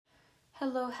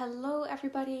Hello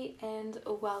everybody, and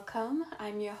welcome.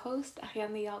 I'm your host,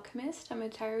 Ariane the Alchemist. I'm a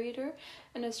tarot reader,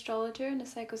 an astrologer, and a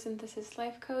psychosynthesis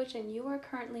life coach, and you are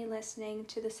currently listening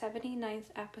to the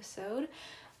 79th episode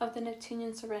of the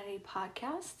Neptunian Serenity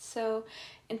podcast. So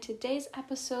in today's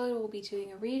episode, we'll be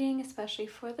doing a reading, especially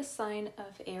for the sign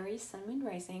of Aries, Sun, Moon,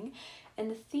 Rising,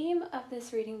 and the theme of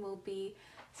this reading will be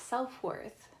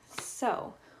self-worth.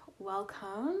 So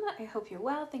welcome. I hope you're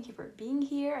well. Thank you for being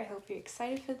here. I hope you're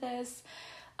excited for this.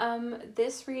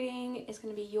 This reading is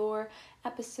going to be your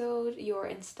episode, your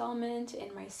installment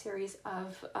in my series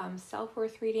of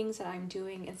self-worth readings that I'm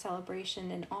doing in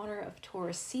celebration in honor of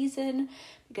Taurus season,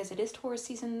 because it is Taurus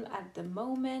season at the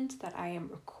moment that I am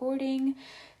recording.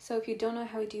 So if you don't know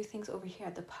how I do things over here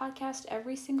at the podcast,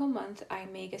 every single month I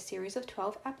make a series of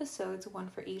 12 episodes, one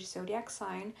for each zodiac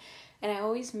sign, and I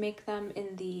always make them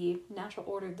in the natural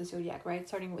order of the zodiac, right?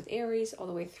 Starting with Aries all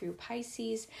the way through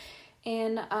Pisces.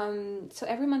 And so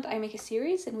every month I make a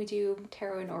series and we do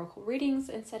tarot and oracle readings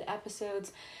and set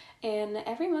episodes. And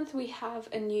every month we have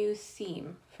a new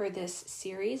theme for this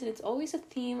series. And it's always a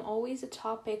theme, always a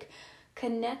topic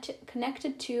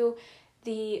connected to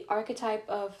the archetype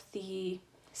of the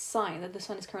sign that the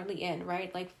sun is currently in,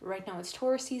 right? Like right now it's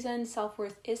Taurus season.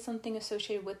 Self-worth is something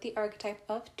associated with the archetype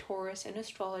of Taurus in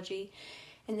astrology.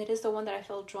 And it is the one that I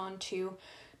felt drawn to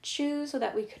choose so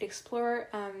that we could explore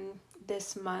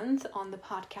this month on the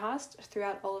podcast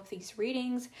throughout all of these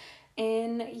readings.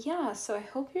 And yeah, so I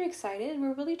hope you're excited.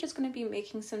 We're really just going to be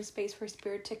making some space for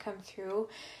spirit to come through,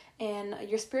 and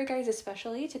your spirit guides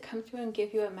especially to come through and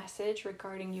give you a message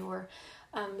regarding your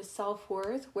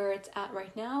self-worth, where it's at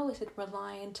right now. Is it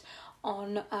reliant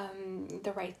on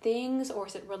the right things, or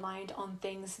is it reliant on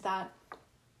things that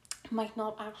might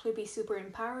not actually be super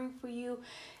empowering for you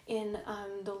in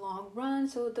the long run?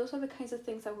 So those are the kinds of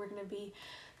things that we're going to be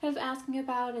kind of asking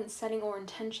about and setting our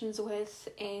intentions with,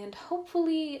 and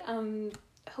hopefully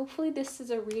this is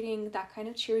a reading that kind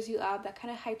of cheers you up, that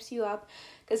kind of hypes you up,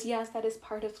 because yes, that is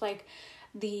part of like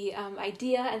the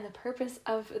idea and the purpose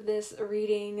of this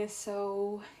reading.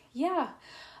 So yeah,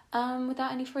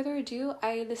 without any further ado,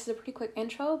 this is a pretty quick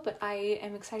intro, but I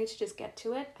am excited to just get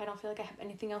to it. I don't feel like I have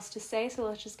anything else to say, so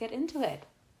let's just get into it.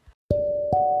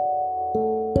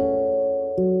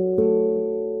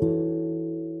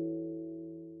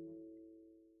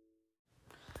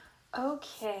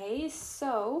 Okay,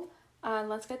 so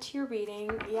let's get to your reading.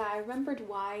 Yeah, I remembered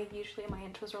why usually my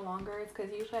intros are longer. It's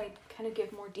because usually I kind of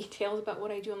give more details about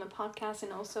what I do on the podcast,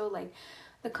 and also like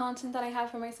the content that I have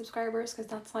for my subscribers, because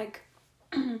that's like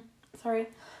sorry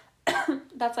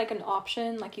that's like an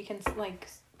option. Like you can like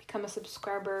become a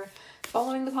subscriber.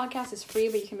 Following the podcast is free,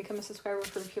 but you can become a subscriber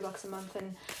for a few bucks a month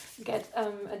and get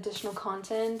additional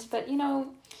content. But you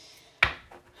know,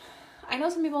 I know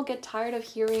some people get tired of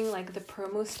hearing like the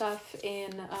promo stuff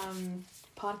in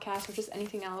podcasts or just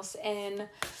anything else, and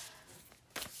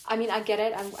I mean, I get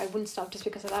it. I wouldn't stop just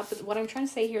because of that, but what I'm trying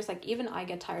to say here is like even I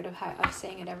get tired of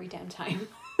saying it every damn time.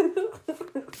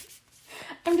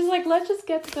 I'm just like, let's just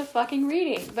get to the fucking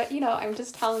reading. But you know, I'm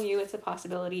just telling you it's a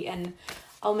possibility, and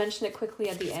I'll mention it quickly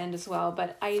at the end as well,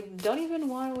 but I don't even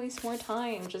want to waste more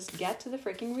time. Just get to the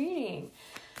freaking reading.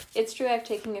 It's true, I've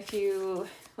taken a few,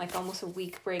 like almost a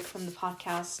week break from the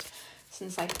podcast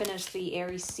since I finished the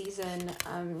Aries season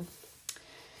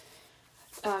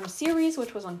series,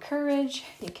 which was on courage.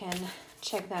 You can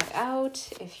check that out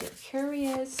if you're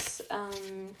curious.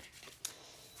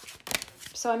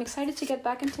 So I'm excited to get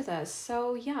back into this.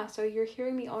 So yeah, so you're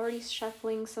hearing me already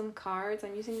shuffling some cards.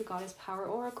 I'm using the Goddess Power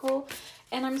Oracle,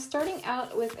 and I'm starting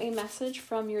out with a message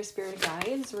from your spirit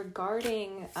guides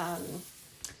regarding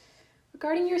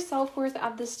your self-worth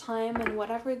at this time and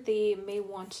whatever they may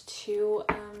want to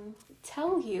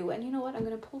tell you. And you know what? I'm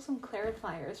going to pull some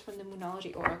clarifiers from the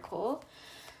Moonology Oracle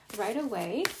right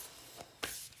away.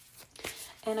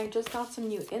 And I just got some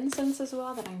new incense as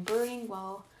well that I'm burning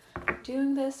while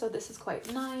doing this, so this is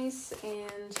quite nice,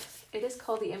 and it is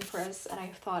called the Empress, and I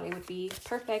thought it would be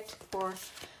perfect for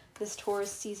this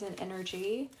Taurus season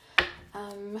energy.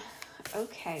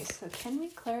 Okay, so can we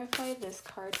clarify this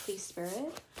card, please,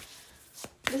 Spirit?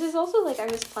 This is also like I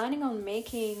was planning on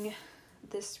making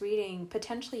this reading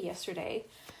potentially yesterday,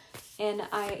 and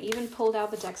I even pulled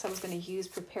out the decks I was going to use,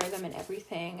 prepare them and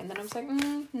everything, and then I was like,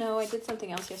 no, I did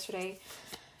something else yesterday.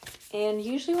 And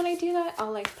usually when I do that,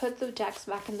 I'll like put the decks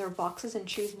back in their boxes and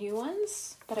choose new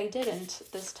ones, but I didn't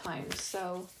this time,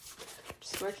 so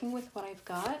just working with what I've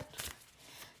got.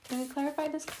 Can we clarify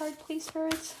this card, please,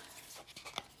 Spirits?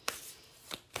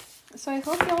 So I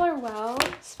hope y'all are well,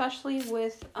 especially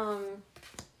with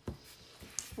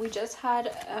we just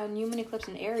had a new moon eclipse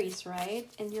in Aries, right?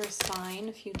 In your sign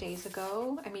a few days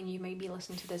ago. I mean, you may be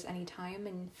listening to this anytime,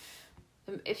 and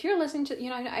if you're listening to,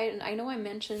 I know I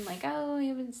mentioned like, oh,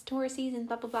 it's Taurus season,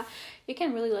 blah blah blah. You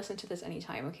can really listen to this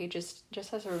anytime, okay? Just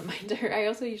as a reminder. I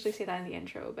also usually say that in the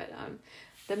intro, but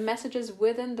the messages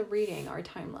within the reading are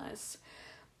timeless.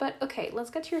 But okay, let's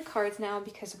get to your cards now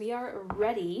because we are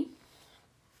ready.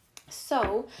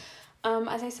 So,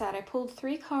 as I said, I pulled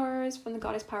 3 cards from the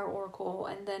Goddess Power Oracle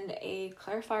and then a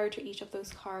clarifier to each of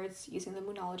those cards using the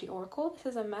Moonology Oracle. This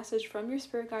is a message from your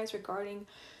spirit guides regarding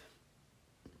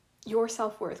your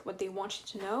self-worth, what they want you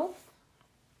to know,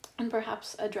 and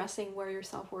perhaps addressing where your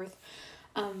self-worth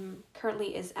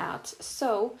currently is at.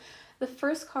 So the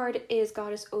first card is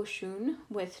Goddess Oshun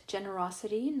with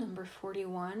generosity, number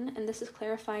 41, and this is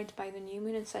clarified by the new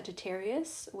moon in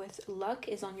Sagittarius with luck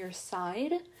is on your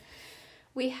side.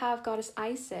 We have Goddess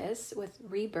Isis with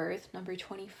rebirth, number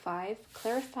 25,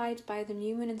 clarified by the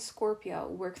new moon in Scorpio,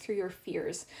 work through your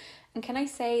fears. And can I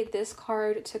say this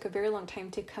card took a very long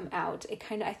time to come out. I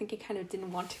think it kind of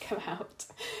didn't want to come out.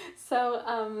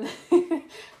 So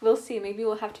we'll see. Maybe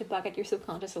we'll have to bug at your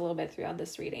subconscious a little bit throughout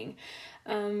this reading.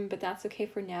 But that's okay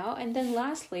for now. And then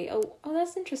lastly, oh,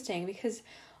 that's interesting because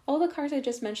all the cards I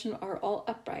just mentioned are all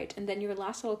upright. And then your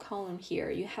last little column here,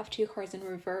 you have 2 cards in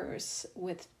reverse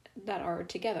that are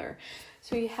together.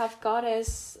 So you have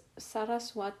Goddess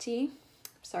Saraswati,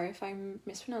 sorry if I'm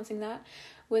mispronouncing that,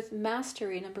 with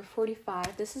mastery, number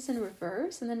 45. This is in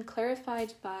reverse, and then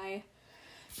clarified by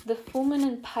the full moon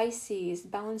in Pisces,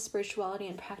 balance, spirituality,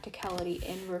 and practicality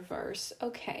in reverse.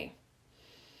 Okay.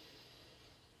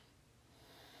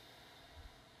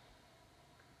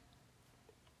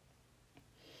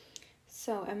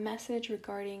 So a message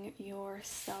regarding your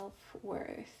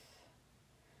self-worth.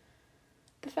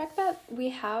 The fact that we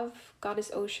have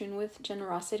Goddess Ocean with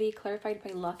generosity, clarified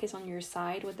by luck is on your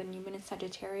side with the new moon in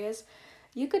Sagittarius,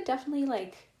 you could definitely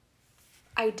like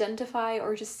identify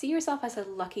or just see yourself as a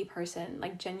lucky person,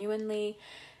 like genuinely.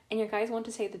 And your guys want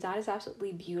to say that is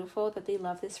absolutely beautiful, that they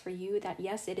love this for you, that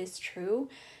yes, it is true.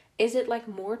 Is it like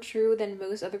more true than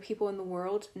most other people in the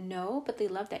world? No, but they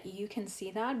love that you can see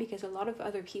that because a lot of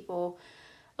people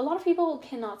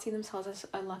cannot see themselves as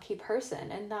a lucky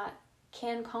person, and that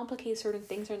can complicate certain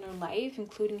things in their life,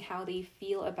 including how they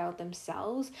feel about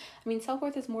themselves. I mean,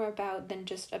 self-worth is more about than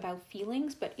just about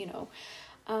feelings, but yeah.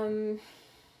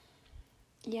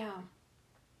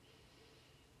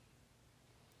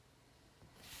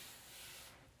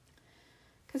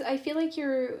 Because I feel like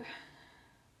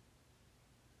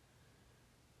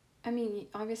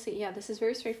obviously, yeah, this is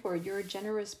very straightforward. You're a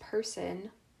generous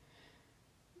person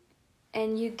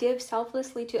and you give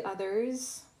selflessly to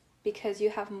others because you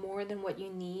have more than what you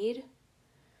need.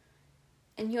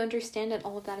 And you understand that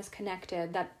all of that is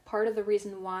connected. That part of the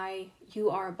reason why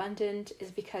you are abundant is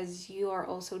because you are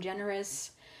also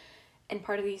generous. And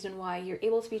part of the reason why you're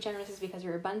able to be generous is because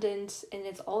you're abundant. And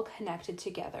it's all connected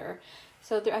together.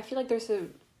 So I feel like there's a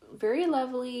very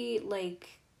lovely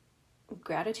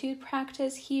gratitude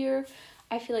practice here.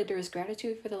 I feel like there is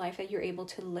gratitude for the life that you're able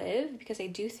to live, because I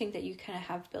do think that you kind of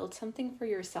have built something for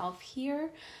yourself here,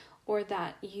 or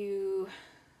that you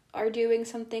are doing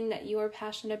something that you are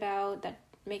passionate about that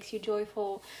makes you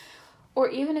joyful. Or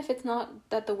even if it's not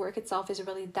that the work itself is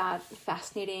really that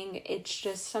fascinating, it's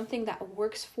just something that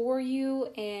works for you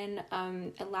and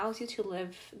allows you to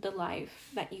live the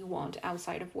life that you want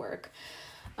outside of work.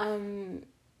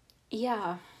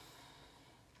 Yeah.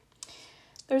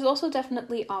 There's also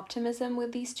definitely optimism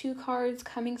with these 2 cards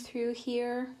coming through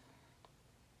here.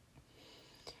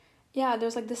 Yeah,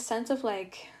 there's this sense of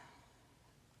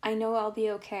I know I'll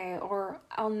be okay, or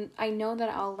I know that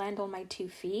I'll land on my 2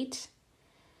 feet,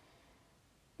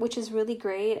 which is really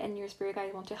great, and your spirit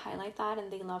guides want to highlight that,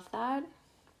 and they love that.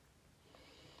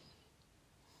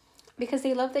 Because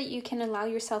they love that you can allow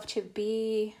yourself to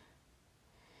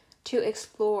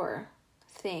explore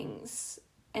things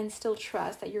and still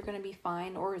trust that you're going to be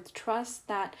fine, or trust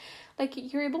that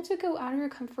you're able to go out of your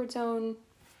comfort zone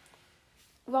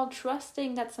while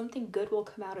trusting that something good will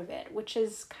come out of it, which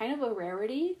is kind of a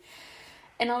rarity.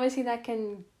 And obviously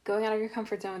going out of your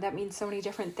comfort zone, that means so many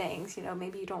different things.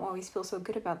 Maybe you don't always feel so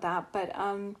good about that, but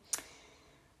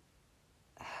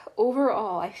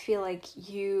overall, I feel like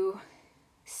you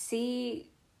see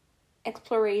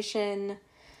exploration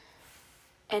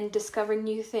and discovering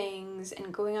new things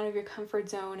and going out of your comfort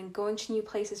zone and going to new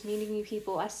places, meeting new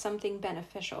people as something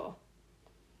beneficial.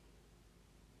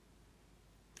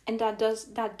 And that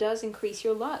does increase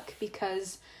your luck,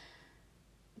 because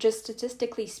just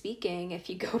statistically speaking, if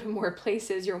you go to more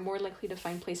places, you're more likely to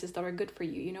find places that are good for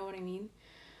you. You know what I mean?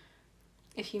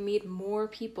 If you meet more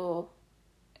people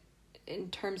in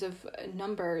terms of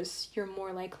numbers, you're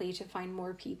more likely to find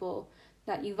more people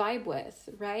that you vibe with,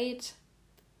 right?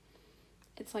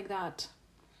 It's like that.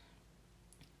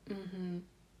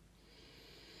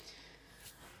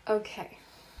 Okay.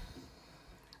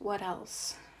 What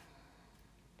else?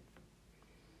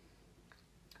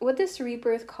 With this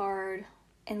rebirth card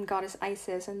and Goddess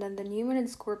Isis, and then the new moon in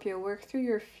Scorpio, work through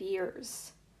your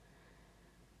fears.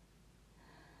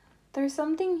 There's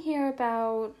something here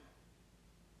about,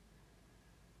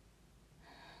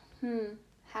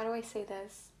 how do I say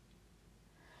this?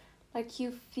 Like,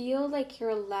 you feel like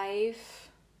your life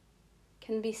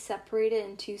can be separated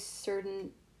into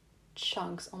certain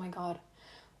chunks. Oh my God.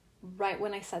 Right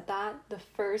when I said that, the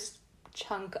first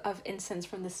chunk of incense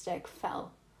from the stick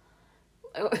fell.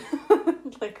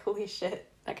 Like, holy shit.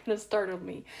 That kind of startled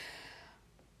me.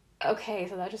 Okay,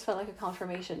 so that just felt like a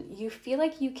confirmation. You feel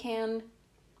like you can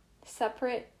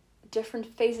separate different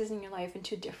phases in your life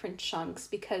into different chunks,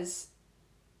 because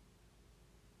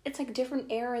it's like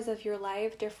different eras of your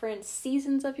life, different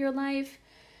seasons of your life.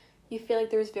 You feel like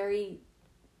there's very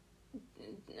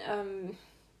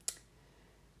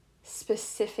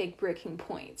specific breaking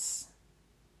points.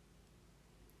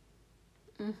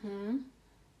 The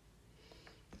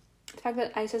fact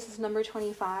that Isis is number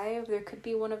 25, there could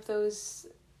be one of those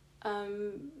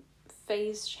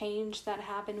phase change that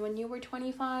happened when you were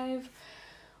 25,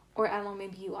 or I don't know,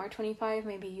 maybe you are 25,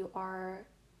 maybe you are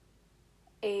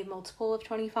a multiple of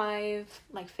 25,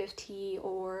 like 50,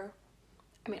 or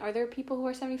I mean, are there people who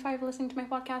are 75 listening to my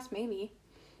podcast? Maybe.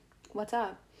 What's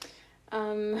up?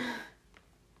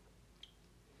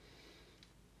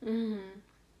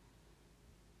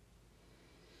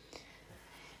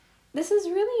 This is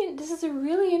a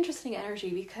really interesting energy,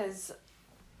 because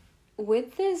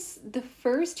with this, the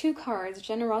first two cards,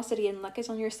 generosity and luck, is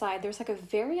on your side. There's like a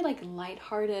very like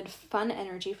lighthearted, fun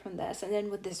energy from this, and then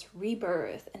with this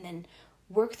rebirth, and then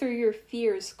work through your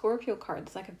fears, Scorpio card.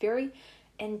 It's like a very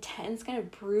intense, kind of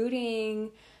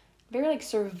brooding, very like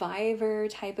survivor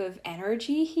type of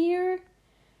energy here.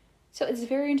 So it's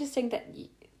very interesting that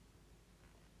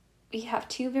you have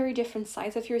two very different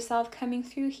sides of yourself coming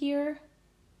through here.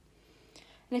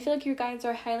 And I feel like your guides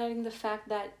are highlighting the fact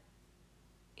that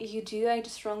you do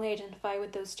strongly identify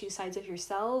with those two sides of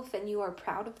yourself, and you are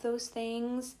proud of those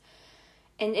things.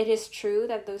 And it is true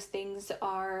that those things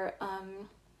are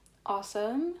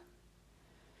awesome.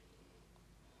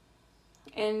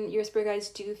 And your spirit guides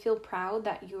do feel proud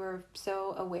that you are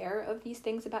so aware of these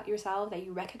things about yourself, that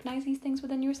you recognize these things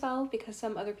within yourself, because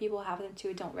some other people have them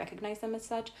too, don't recognize them as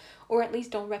such, or at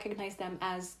least don't recognize them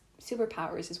as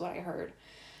superpowers, is what I heard.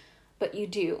 But you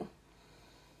do.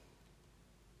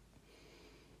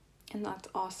 And that's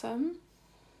awesome.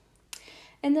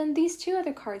 And then these two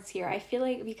other cards here, I feel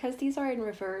like because these are in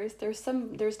reverse, there's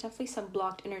definitely some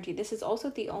blocked energy. This is also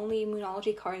the only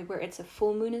moonology card where it's a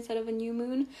full moon instead of a new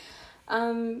moon.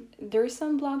 There's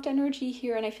some blocked energy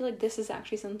here, and I feel like this is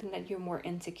actually something that you're more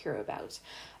insecure about,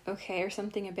 okay, or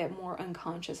something a bit more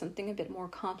unconscious, something a bit more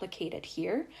complicated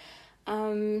here.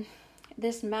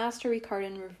 This mastery card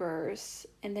in reverse,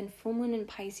 and then full moon in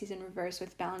Pisces in reverse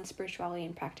with balance, spirituality,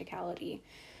 and practicality.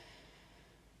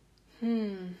 I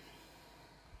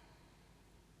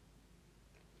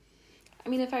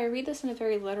mean, if I read this in a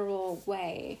very literal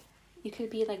way, you could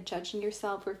be like judging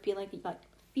yourself, or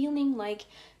feeling like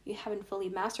you haven't fully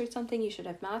mastered something you should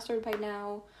have mastered by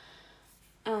now.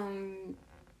 I'm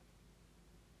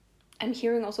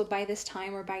hearing also by this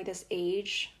time or by this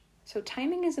age. So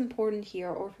timing is important here,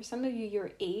 or for some of you,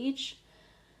 your age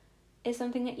is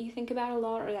something that you think about a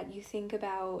lot, or that you think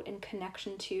about in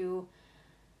connection to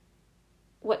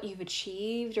what you've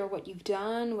achieved, or what you've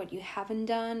done, what you haven't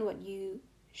done, what you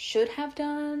should have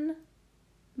done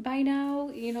by now,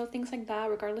 things like that,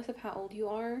 regardless of how old you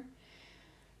are.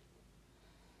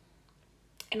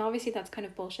 And obviously that's kind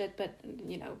of bullshit, but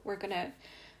we're gonna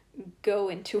go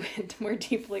into it more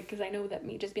deeply, because I know that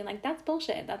me just being like, that's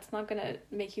bullshit, that's not gonna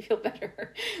make you feel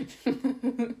better.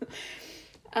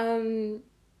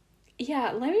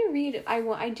 Yeah, let me read.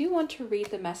 I do want to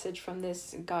read the message from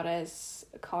this goddess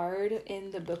card in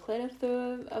the booklet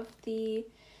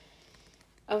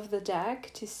of the deck,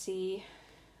 to see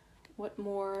what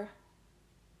more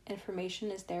information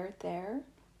is there.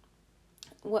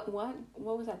 What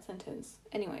was that sentence?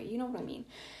 Anyway, you know what I mean.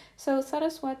 So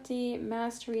Saraswati,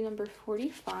 mastery number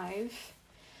 45.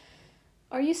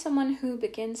 Are you someone who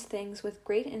begins things with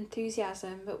great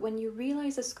enthusiasm, but when you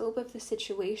realize the scope of the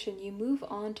situation, you move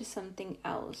on to something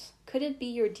else? Could it be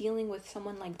you're dealing with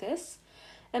someone like this?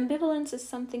 Ambivalence is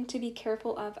something to be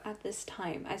careful of at this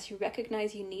time, as you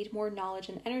recognize you need more knowledge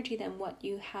and energy than what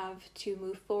you have to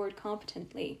move forward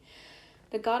competently.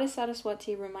 The goddess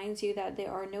Saraswati reminds you that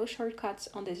there are no shortcuts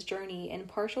on this journey, and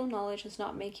partial knowledge does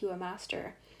not make you a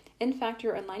master. In fact,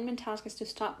 your alignment task is to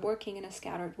stop working in a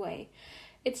scattered way.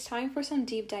 It's time for some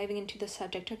deep diving into the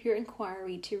subject of your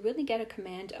inquiry to really get a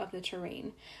command of the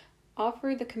terrain.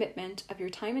 Offer the commitment of your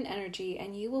time and energy,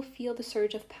 and you will feel the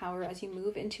surge of power as you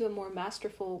move into a more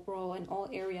masterful role in all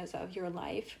areas of your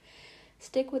life.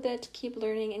 Stick with it, keep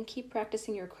learning, and keep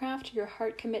practicing your craft, your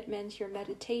heart commitment, your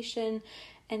meditation,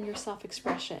 and your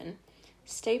self-expression.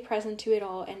 Stay present to it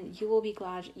all, and you will be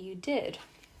glad you did.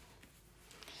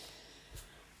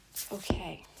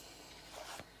 Okay.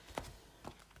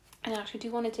 And I actually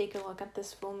do want to take a look at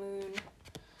this full moon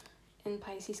in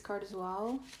Pisces card as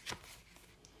well.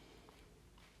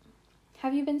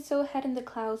 Have you been so head in the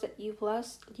clouds that you've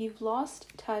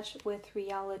lost touch with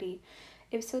reality?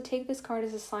 If so, take this card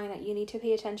as a sign that you need to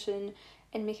pay attention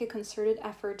and make a concerted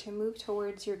effort to move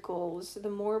towards your goals. The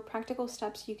more practical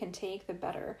steps you can take, the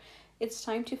better. It's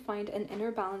time to find an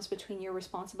inner balance between your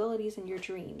responsibilities and your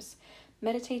dreams.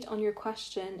 Meditate on your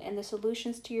question, and the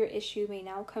solutions to your issue may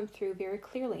now come through very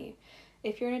clearly.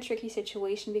 If you're in a tricky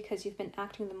situation because you've been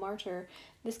acting the martyr,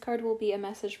 this card will be a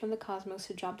message from the cosmos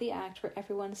to drop the act for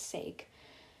everyone's sake.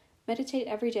 Meditate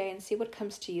every day and see what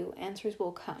comes to you. Answers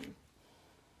will come.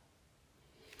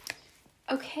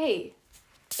 Okay,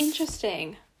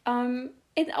 interesting.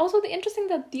 It's also interesting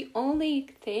that the only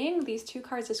thing these two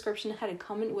cards' description had in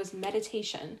common was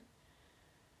meditation.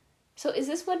 So is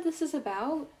this what this is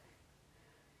about?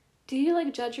 Do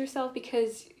you judge yourself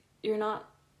because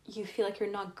you feel like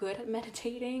you're not good at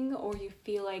meditating, or you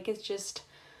feel like it's just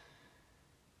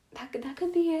that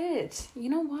could be it. You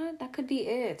know what? That could be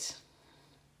it.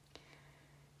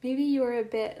 Maybe you're a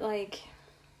bit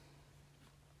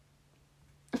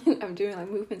I'm doing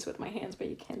movements with my hands, but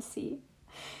you can't see.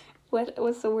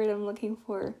 What's the word I'm looking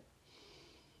for?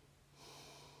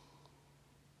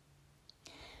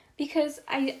 Because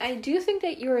I do think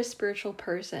that you're a spiritual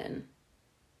person.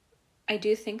 I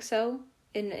do think so.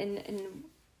 In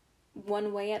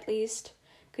one way at least.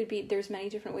 Could be, there's many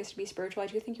different ways to be spiritual. I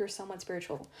do think you're somewhat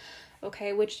spiritual.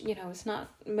 Okay, which, it's not,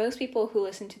 most people who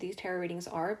listen to these tarot readings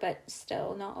are, but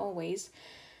still, not always.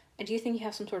 I do think you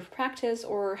have some sort of practice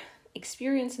or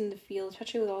experience in the field,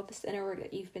 especially with all this inner work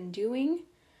that you've been doing.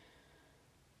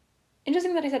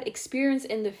 Interesting that I said experience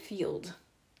in the field.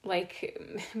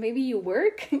 Maybe you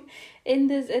work in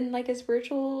a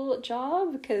spiritual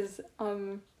job, because,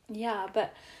 yeah,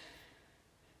 but...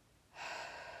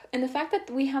 And the fact that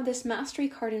we have this mastery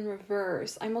card in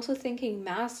reverse, I'm also thinking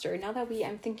master. Now that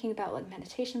I'm thinking about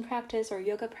meditation practice or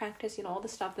yoga practice, all the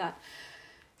stuff that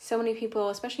so many people,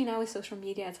 especially now with social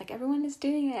media, it's everyone is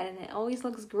doing it and it always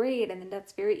looks great. And then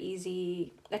that's very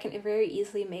easy. That can very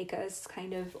easily make us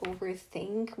kind of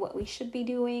overthink what we should be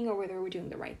doing or whether we're doing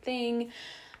the right thing.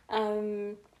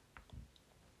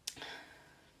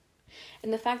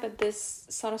 And the fact that this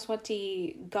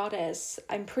Saraswati goddess,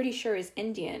 I'm pretty sure is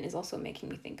Indian, is also making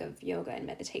me think of yoga and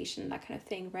meditation, that kind of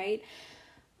thing, right?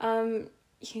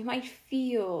 You might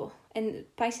feel, and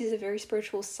Pisces is a very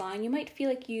spiritual sign, you might feel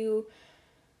like you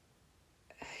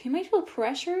might feel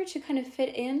pressure to kind of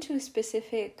fit into a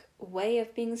specific way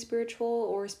of being spiritual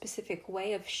or a specific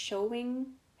way of showing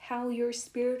how you're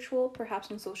spiritual, perhaps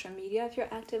on social media if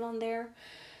you're active on there,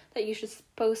 that you should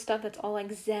post stuff that's all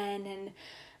Zen and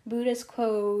Buddhist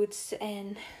quotes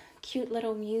and cute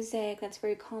little music that's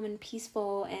very calm and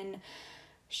peaceful, and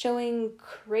showing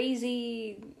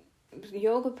crazy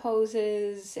yoga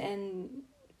poses and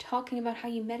talking about how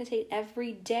you meditate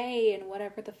every day and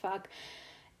whatever the fuck.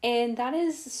 And that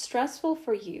is stressful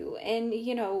for you. And,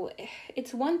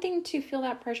 it's one thing to feel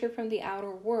that pressure from the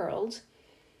outer world,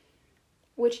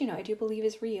 which, I do believe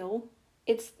is real.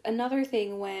 It's another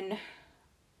thing when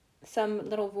some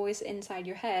little voice inside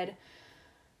your head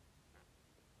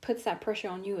puts that pressure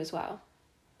on you as well.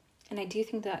 And I do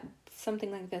think that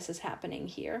something like this is happening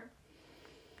here.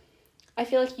 I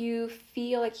feel like you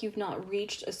feel like you've not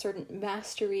reached a certain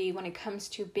mastery when it comes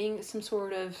to being some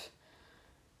sort of,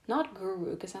 not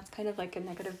guru, because that's kind of a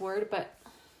negative word, but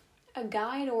a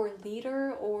guide or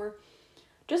leader or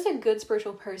just a good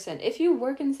spiritual person. If you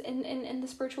work in the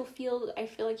spiritual field, I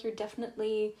feel like you're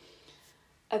definitely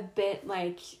a bit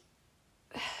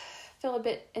feel a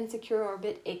bit insecure or a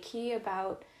bit icky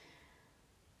about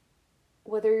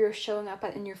whether you're showing up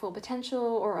in your full potential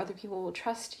or other people will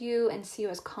trust you and see you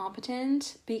as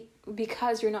competent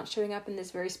because you're not showing up in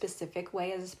this very specific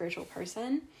way as a spiritual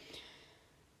person.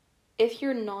 If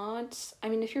you're not,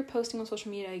 if you're posting on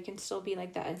social media, you can still be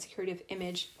that insecurity of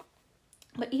image.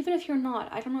 But even if you're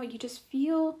not, I don't know, you just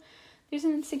feel there's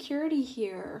an insecurity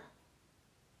here.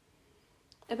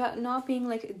 about not being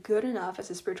like good enough as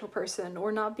a spiritual person,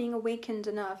 or not being awakened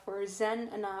enough, or zen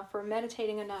enough, or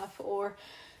meditating enough, or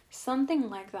something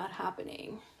like that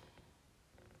happening.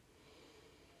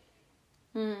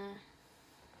 And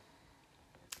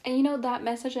you know, that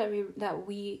message that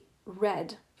we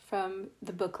read from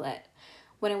the booklet,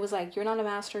 when it was like, you're not a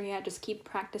master yet, just keep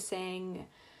practicing,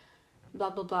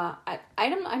 blah blah blah.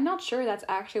 I'm not sure that's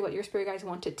actually what your spirit guides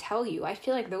want to tell you. I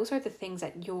feel like those are the things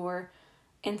that your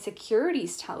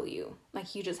insecurities tell you.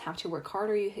 Like, you just have to work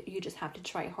harder, you just have to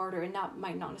try harder, and that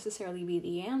might not necessarily be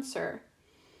the answer.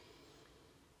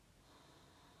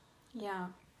 Yeah.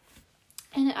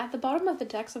 And at the bottom of the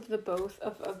decks of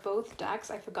both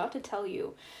decks, I forgot to tell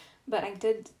you, but I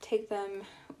did take them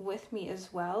with me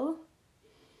as well.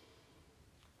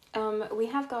 We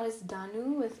have Goddess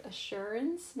Danu with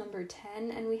Assurance, number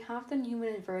 10, and we have the New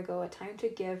Moon in Virgo, a time to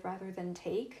give rather than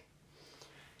take.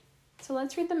 So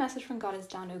let's read the message from Goddess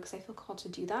Danu, because I feel called to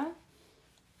do that.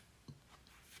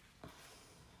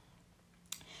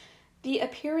 The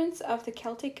appearance of the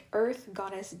Celtic earth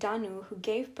goddess Danu, who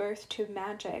gave birth to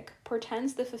magic,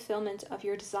 portends the fulfillment of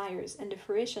your desires and the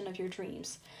fruition of your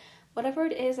dreams. Whatever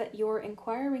it is that you're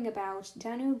inquiring about,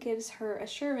 Danu gives her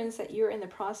assurance that you're in the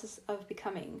process of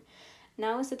becoming.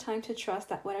 Now is the time to trust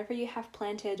that whatever you have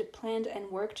planned,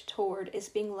 and worked toward is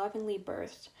being lovingly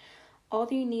birthed. All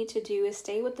you need to do is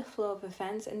stay with the flow of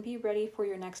events and be ready for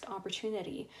your next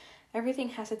opportunity. Everything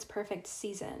has its perfect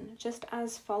season. Just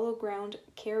as fallow ground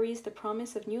carries the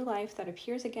promise of new life that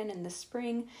appears again in the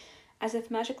spring, as if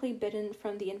magically bidden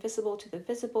from the invisible to the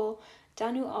visible,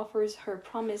 Danu offers her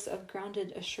promise of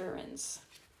grounded assurance.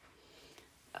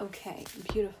 Okay,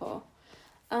 beautiful.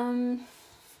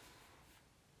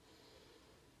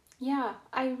 Yeah,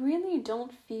 I really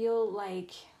don't feel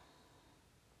like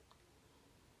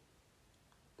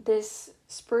this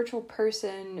spiritual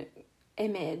person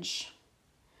image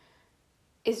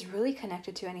is really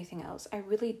connected to anything else. I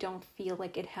really don't feel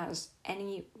like it has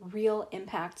any real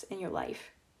impacts in your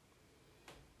life.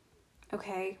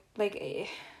 Okay, like,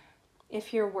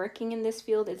 if you're working in this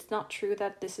field, it's not true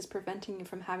that this is preventing you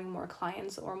from having more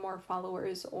clients or more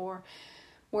followers or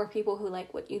more people who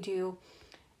like what you do.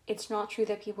 It's not true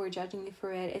that people are judging you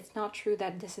for it. It's not true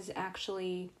that this is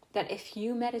actually, that if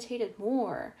you meditated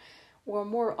more or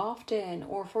more often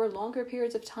or for longer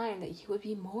periods of time, that you would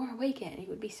be more awakened, you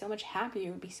would be so much happier,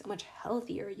 you would be so much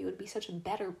healthier, you would be such a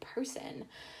better person.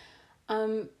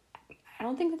 I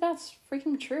don't think that that's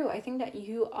freaking true. I think that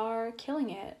you are killing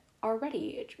it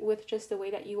already with just the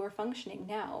way that you are functioning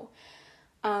now.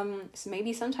 So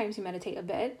maybe sometimes you meditate a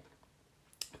bit,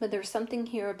 but there's something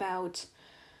here about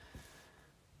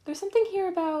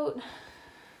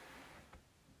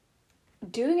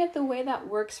doing it the way that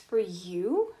works for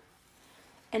you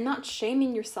and not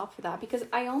shaming yourself for that, because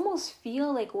I almost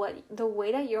feel like the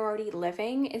way that you're already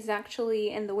living is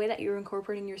actually, and the way that you're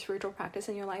incorporating your spiritual practice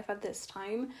in your life at this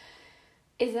time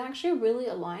is actually really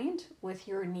aligned with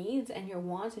your needs and your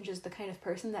wants and just the kind of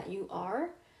person that you are.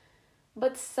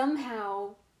 But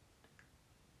somehow,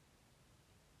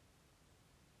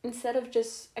 instead of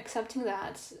just accepting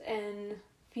that and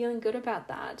feeling good about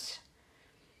that,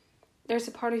 there's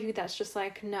a part of you that's just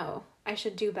like, no, I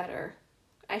should do better.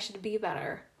 I should be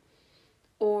better.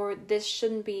 Or this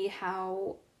shouldn't be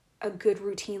how a good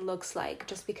routine looks like,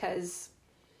 just because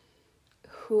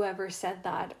whoever said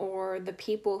that, or the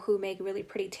people who make really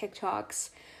pretty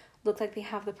TikToks look like they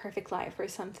have the perfect life or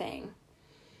something.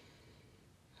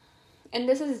 And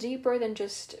this is deeper than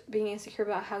just being insecure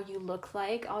about how you look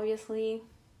like, obviously.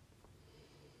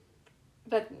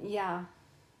 But yeah,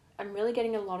 I'm really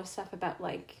getting a lot of stuff about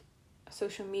like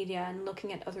social media and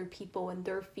looking at other people and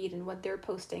their feed and what they're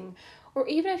posting. Or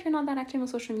even if you're not that active on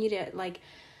social media, like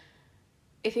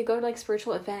if you go to like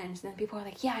spiritual events, then people are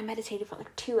like, yeah, I meditated for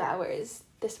like 2 hours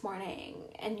this morning,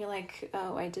 and you're like,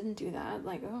 oh, I didn't do that,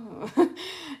 like, oh.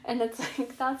 And it's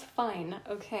like, that's fine,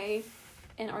 okay?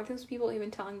 And are those people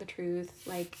even telling the truth?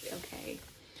 Like, okay,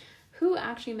 who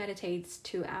actually meditates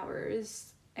 2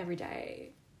 hours every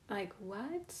day? Like,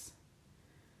 what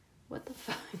the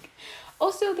fuck?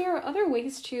 Also, there are other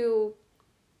ways to,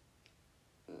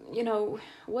 you know,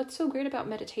 what's so great about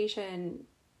meditation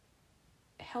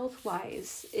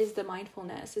health-wise is the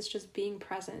mindfulness. It's just being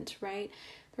present, right?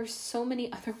 There's so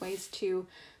many other ways to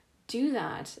do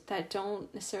that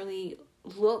don't necessarily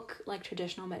look like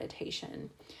traditional meditation,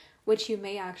 which you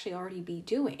may actually already be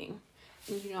doing,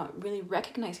 and you're not really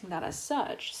recognizing that as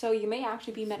such. So you may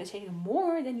actually be meditating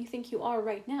more than you think you are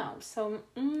right now. So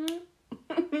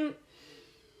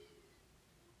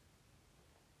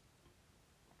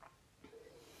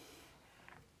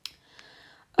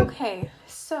okay,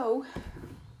 so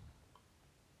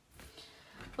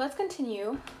let's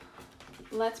continue.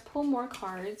 Let's pull more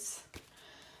cards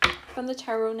from the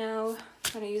tarot now.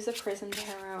 I'm going to use the Prism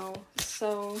Tarot.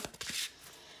 So,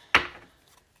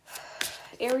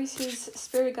 Aries'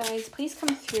 spirit guides, please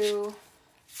come through.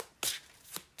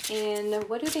 And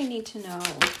what do they need to know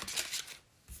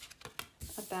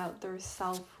about their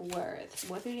self-worth?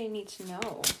 What do they need to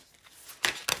know?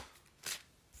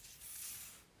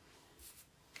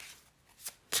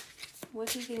 What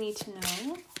do they need to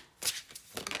know?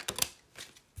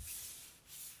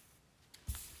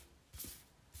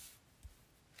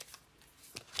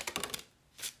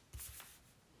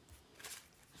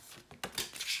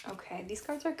 Okay, these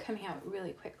cards are coming out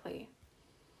really quickly.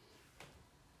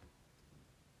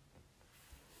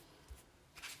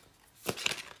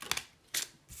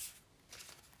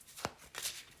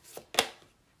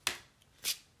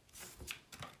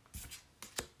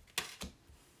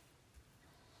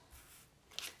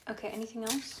 Okay, anything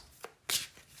else?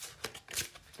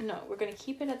 No, we're going to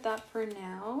keep it at that for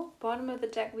now. Bottom of the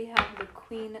deck, we have the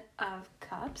Queen of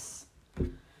Cups.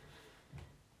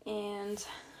 And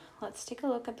let's take a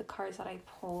look at the cards that I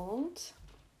pulled.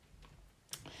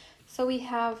 So we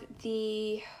have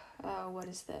the, what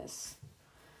is this?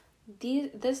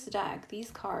 This deck,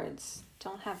 these cards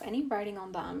don't have any writing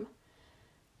on them.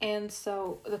 And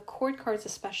so the court cards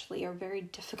especially are very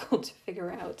difficult to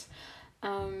figure out.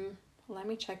 Let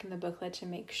me check in the booklet to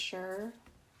make sure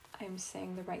I'm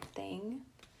saying the right thing.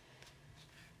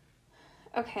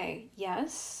 Okay,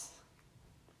 yes.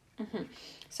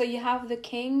 So you have the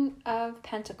King of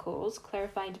Pentacles,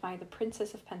 clarified by the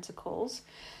Princess of Pentacles.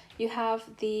 You have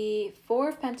the Four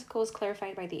of Pentacles,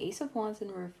 clarified by the Ace of Wands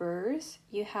in reverse.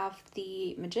 You have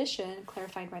the Magician,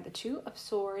 clarified by the Two of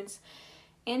Swords.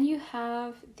 And you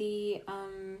have the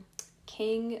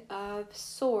King of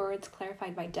Swords,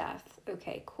 clarified by Death.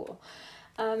 Okay, cool.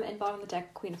 And bottom of the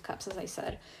deck, Queen of Cups, as I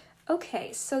said.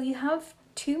 Okay, so you have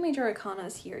two major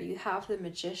arcanas here. You have the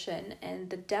Magician and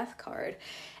the Death card.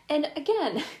 And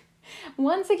again,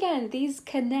 once again, these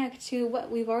connect to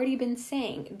what we've already been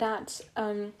saying, that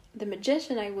the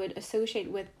Magician I would associate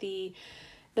with the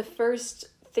first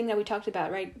thing that we talked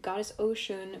about, right? Goddess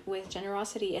Oshun with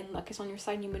generosity and luck is on your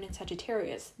side, new moon in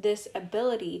Sagittarius. This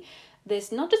ability,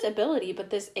 this not just ability, but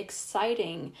this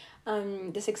excitement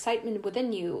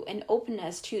within you, and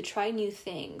openness to try new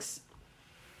things,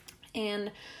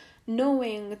 and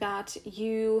knowing that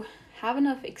you have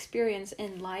enough experience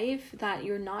in life that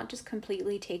you're not just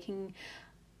completely taking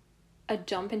a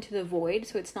jump into the void.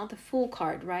 So it's not the Fool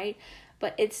card, right?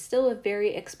 But it's still a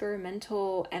very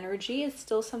experimental energy. It's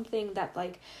still something that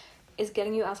like is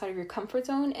getting you outside of your comfort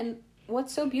zone. And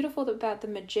what's so beautiful about the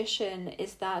Magician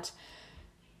is that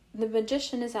the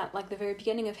Magician is at like the very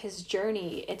beginning of his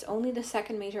journey. It's only the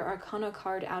second major arcana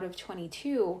card out of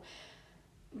 22,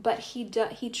 but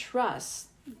he trusts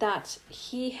that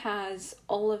he has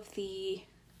all of the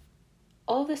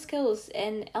skills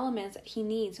and elements that he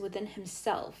needs within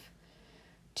himself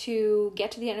to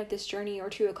get to the end of this journey, or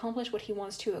to accomplish what he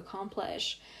wants to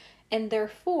accomplish. And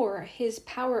therefore, his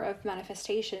power of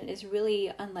manifestation is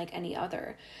really unlike any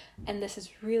other. And this is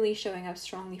really showing up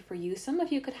strongly for you. Some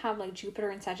of you could have like Jupiter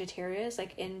and Sagittarius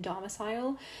like in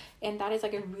domicile, and that is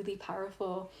like a really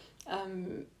powerful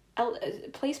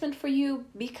placement for you,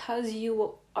 because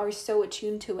you are so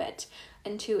attuned to it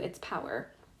and to its power.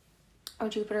 Or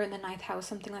Jupiter in the 9th house,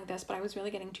 something like this. But I was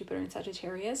really getting Jupiter and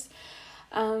Sagittarius.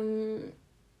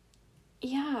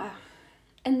 Yeah.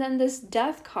 And then this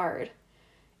Death card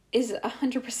is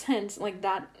 100% like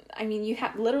that. I mean, you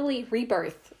have literally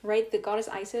rebirth, right? The goddess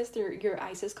Isis, your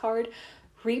Isis card,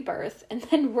 rebirth, and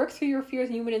then work through your fears,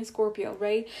 new moon in Scorpio,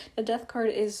 right? The Death card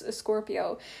is a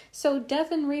Scorpio. So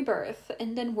death and rebirth,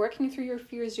 and then working through your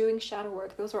fears, doing shadow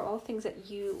work. Those are all things that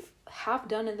you have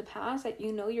done in the past, that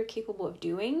you know you're capable of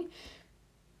doing,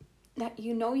 that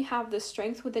you know you have the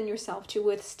strength within yourself to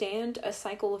withstand a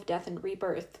cycle of death and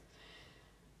rebirth.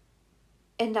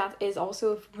 And that is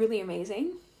also really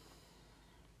amazing.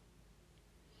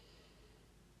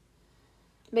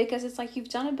 Because it's like you've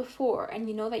done it before, and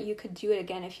you know that you could do it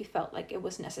again if you felt like it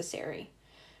was necessary.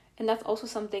 And that's also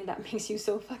something that makes you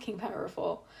so fucking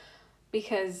powerful.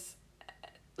 Because,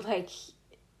 like,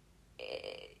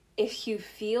 if you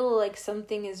feel like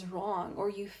something is wrong, or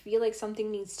you feel like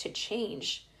something needs to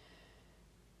change,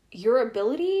 your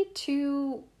ability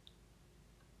to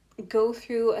go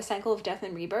through a cycle of death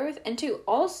and rebirth, and to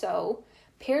also,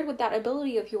 paired with that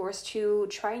ability of yours to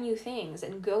try new things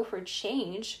and go for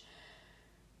change,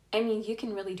 I mean, you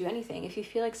can really do anything. If you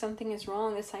feel like something is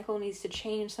wrong, a cycle needs to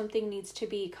change, something needs to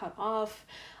be cut off,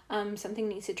 something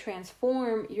needs to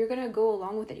transform, you're going to go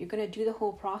along with it. You're going to do the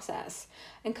whole process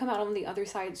and come out on the other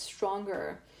side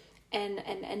stronger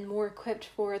and more equipped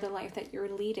for the life that you're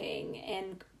leading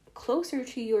and closer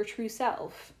to your true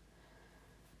self.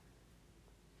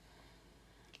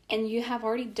 And you have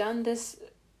already done this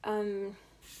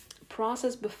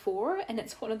process before, and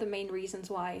it's one of the main reasons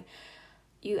why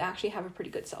you actually have a pretty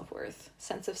good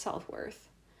sense of self-worth.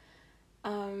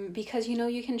 Because you know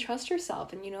you can trust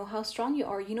yourself, and you know how strong you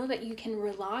are. You know that you can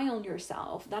rely on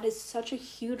yourself. That is such a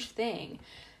huge thing.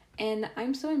 And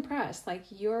I'm so impressed. Like,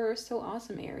 you're so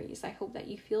awesome, Aries. I hope that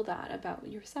you feel that about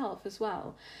yourself as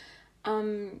well.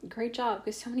 Great job,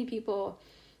 because so many people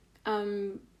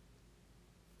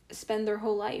spend their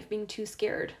whole life being too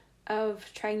scared of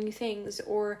trying new things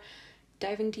or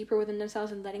diving deeper within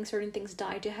themselves and letting certain things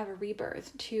die to have a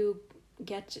rebirth, to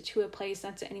get to a place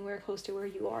that's anywhere close to where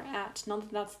you are at. Not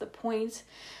that that's the point,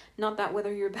 not that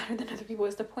whether you're better than other people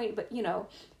is the point, but you know,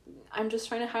 I'm just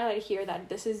trying to highlight here that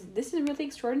this is really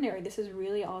extraordinary. This is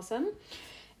really awesome,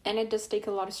 and it does take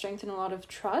a lot of strength and a lot of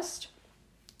trust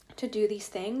to do these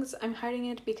things. I'm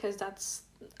highlighting it because that's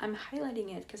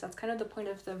kind of the point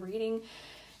of the reading,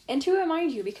 and to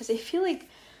remind you, because I feel like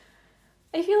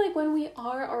when we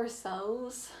are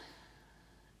ourselves,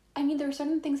 I mean, there are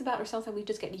certain things about ourselves that we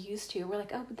just get used to. We're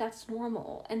like, oh, but that's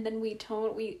normal. And then we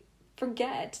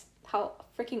forget how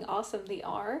freaking awesome they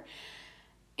are.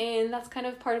 And that's kind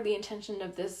of part of the intention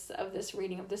of this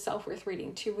reading, of the self-worth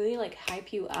reading, to really like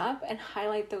hype you up and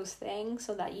highlight those things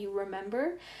so that you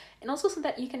remember, and also so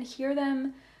that you can hear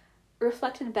them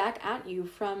reflected back at you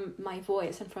from my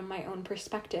voice and from my own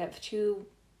perspective, to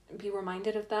be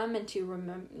reminded of them and to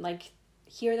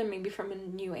hear them maybe from a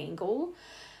new angle.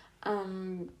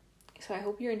 So I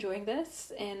hope you're enjoying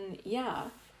this, and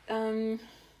and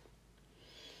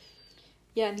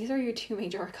these are your two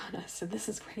major arcana, so this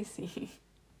is crazy.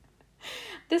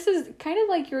 This is kind of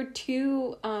like your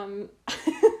two,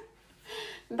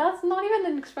 that's not even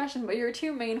an expression, but your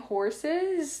two main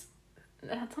horses.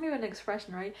 That's not even an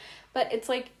expression, right? But it's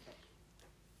like,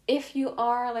 if you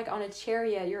are like on a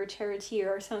chariot, you're a charioteer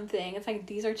or something, it's like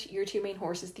these are your two main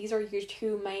horses. These are your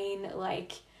two main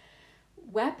like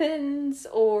weapons,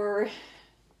 or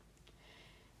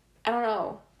I don't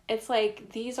know. It's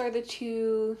like these are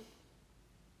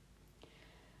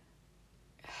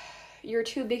your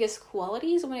two biggest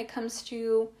qualities when it comes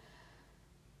to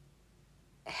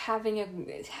having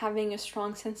a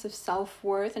strong sense of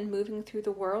self-worth and moving through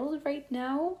the world right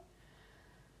now.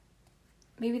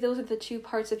 Maybe those are the two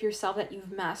parts of yourself that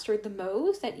you've mastered the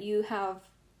most, that you have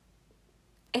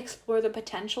explored the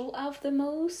potential of the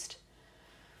most.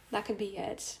 That could be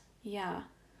it. Yeah.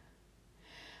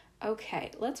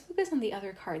 Okay, let's focus on the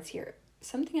other cards here.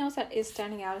 Something else that is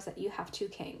standing out is that you have two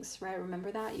kings, right?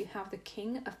 Remember that? You have the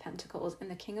King of Pentacles and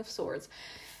the King of Swords.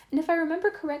 And if I remember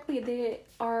correctly,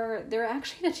 they're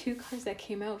actually the two cards that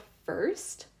came out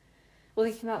first. Well,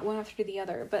 they came out one after the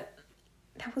other, but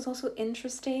that was also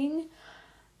interesting.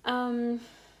 And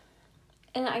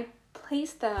I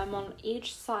placed them on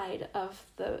each side of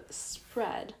the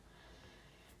spread.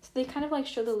 So they kind of like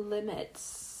show the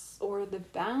limits or the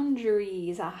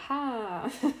boundaries.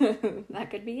 Aha! That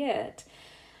could be it.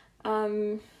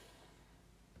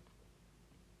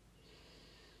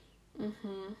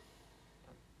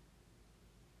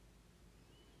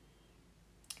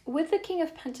 With the King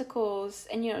of Pentacles,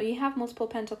 and you know, you have multiple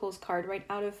Pentacles card, right?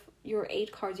 Out of your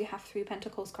 8 cards, you have 3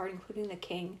 Pentacles card, including the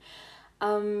King.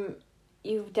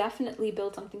 You've definitely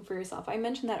built something for yourself. I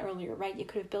mentioned that earlier, right? You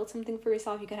could have built something for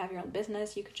yourself. You could have your own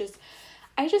business.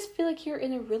 I just feel like you're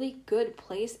in a really good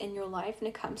place in your life when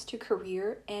it comes to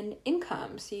career and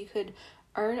income. So you could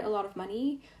earn a lot of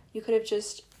money. You could have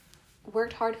just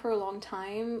worked hard for a long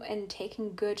time and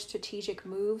taken good strategic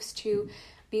moves to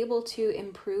be able to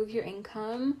improve your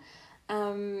income.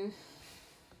 I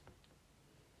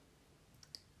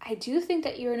do think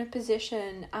that you're in a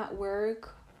position at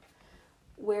work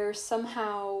where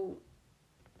somehow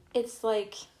it's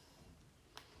like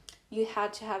you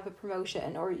had to have a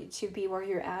promotion or to be where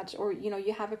you're at, or you know,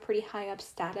 you have a pretty high up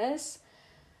status,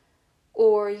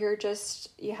 or you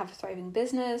have a thriving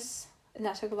business, and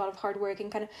that took a lot of hard work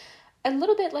and kind of a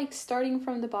little bit like starting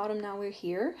from the bottom. Now we're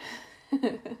here.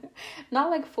 Not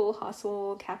like full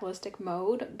hustle capitalistic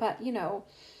mode, but you know,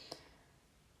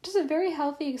 just a very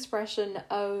healthy expression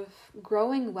of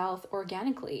growing wealth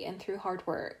organically and through hard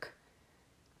work,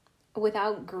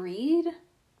 without greed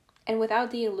and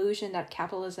without the illusion that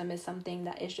capitalism is something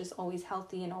that is just always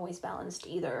healthy and always balanced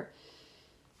either.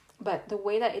 But the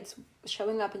way that it's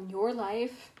showing up in your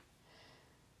life,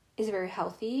 is very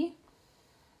healthy.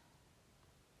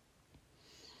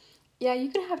 Yeah,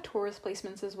 you can have Taurus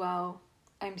placements as well.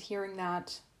 I'm hearing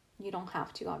that. You don't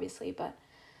have to, obviously, but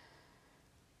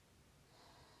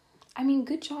I mean,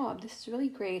 good job. This is really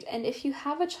great. And if you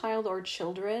have a child or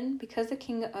children, because the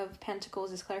King of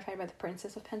Pentacles is clarified by the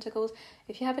Princess of Pentacles,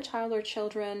 if you have a child or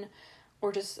children,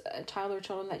 or just a child or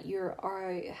children that you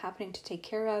are happening to take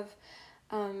care of,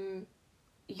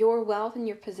 your wealth and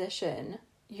your position,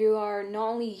 you are not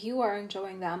only you are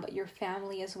enjoying them, but your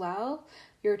family as well,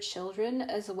 your children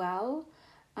as well.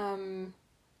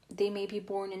 They may be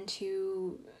born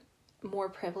into more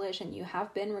privilege than you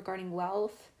have been regarding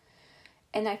wealth.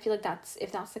 And I feel like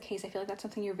if that's the case, I feel like that's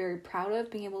something you're very proud of,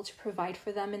 being able to provide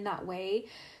for them in that way,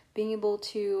 being able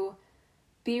to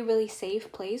be a really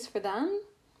safe place for them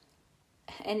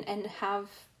and have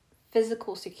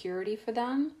physical security for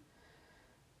them,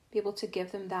 be able to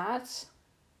give them that.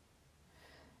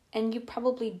 And you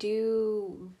probably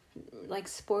do like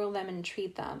spoil them and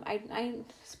treat them. I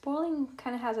spoiling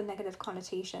kind of has a negative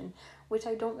connotation, which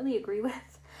I don't really agree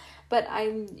with. But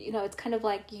it's kind of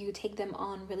like you take them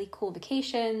on really cool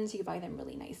vacations, you buy them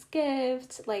really nice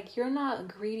gifts, like you're not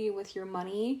greedy with your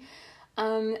money.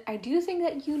 I do think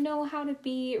that you know how to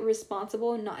be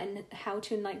responsible and how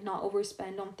to like not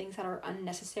overspend on things that are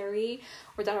unnecessary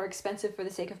or that are expensive for the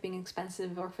sake of being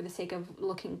expensive or for the sake of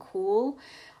looking cool.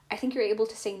 I think you're able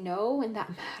to say no, and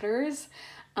that matters.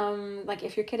 Like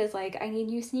if your kid is like, I need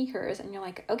new sneakers, and you're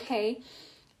like, okay.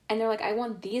 And they're like, I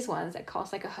want these ones that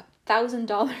cost like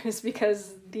 $1,000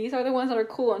 because these are the ones that are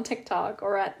cool on TikTok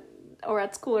or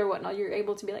at school or whatnot. You're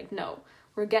able to be like, no,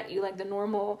 we'll get you like the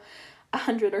normal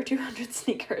 100 or 200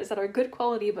 sneakers that are good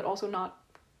quality, but also not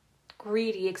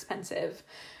greedy expensive,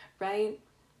 right?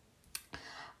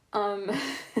 But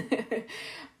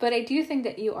I do think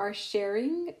that you are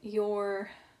sharing your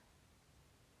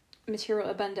material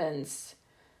abundance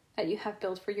that you have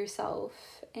built for yourself,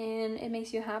 and it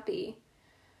makes you happy.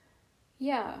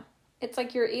 Yeah, it's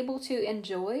like you're able to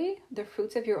enjoy the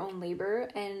fruits of your own labor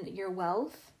and your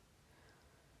wealth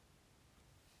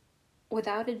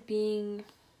without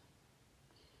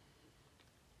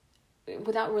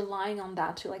relying on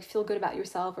that to like feel good about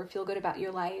yourself or feel good about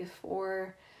your life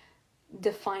or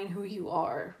define who you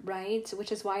are, right?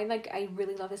 Which is why like I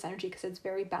really love this energy, because it's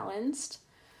very balanced.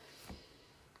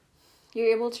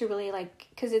 You're able to really like,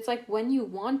 because it's like when you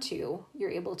want to, you're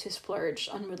able to splurge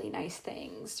on really nice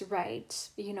things, right?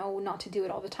 You know, not to do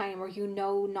it all the time, or you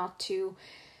know not to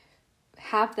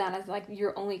have that as like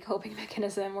your only coping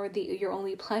mechanism or your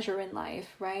only pleasure in life,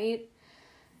 right?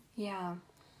 Yeah.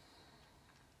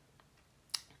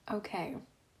 Okay.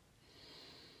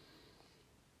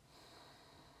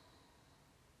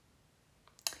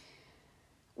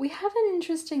 We have an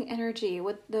interesting energy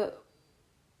with the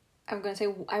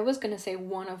I was gonna say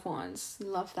One of Wands.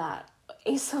 Love that.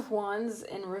 Ace of Wands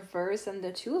in reverse and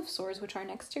the Two of Swords, which are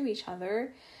next to each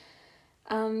other.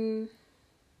 And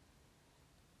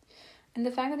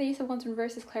the fact that the Ace of Wands in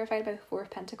reverse is clarified by the Four of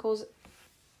Pentacles.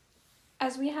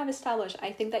 As we have established,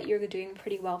 I think that you're doing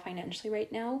pretty well financially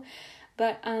right now.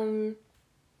 But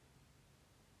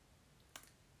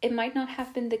it might not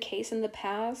have been the case in the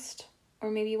past, or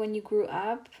maybe when you grew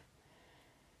up.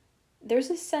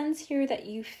 There's a sense here that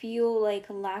you feel like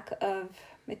lack of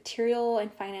material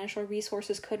and financial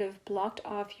resources could have blocked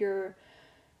off your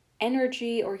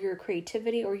energy or your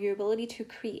creativity or your ability to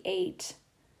create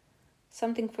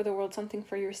something for the world, something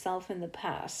for yourself in the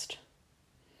past.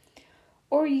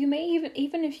 Or you may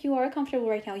even if you are comfortable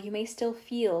right now, you may still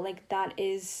feel like that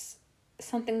is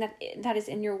something that is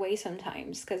in your way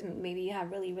sometimes, because maybe you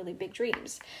have really, really big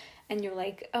dreams. And you're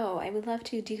like, oh, I would love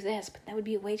to do this, but that would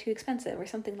be way too expensive or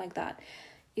something like that.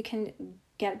 You can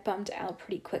get bummed out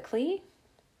pretty quickly.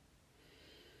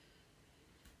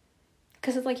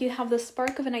 Because it's like you have the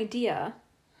spark of an idea.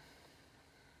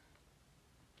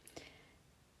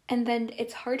 And then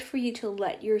it's hard for you to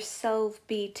let yourself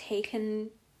be taken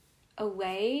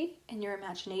away in your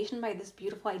imagination by this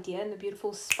beautiful idea and the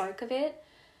beautiful spark of it.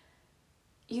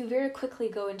 You very quickly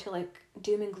go into like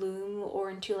doom and gloom, or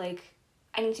into like,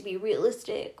 I need to be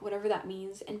realistic, whatever that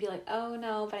means, and be like, oh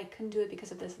no, but I couldn't do it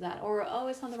because of this or that, or oh,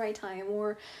 it's not the right time,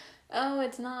 or oh,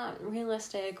 it's not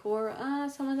realistic, or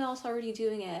someone else already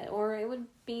doing it, or it would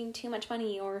be too much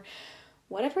money, or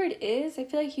whatever it is. I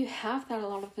feel like you have that a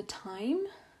lot of the time,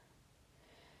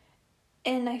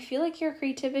 and I feel like your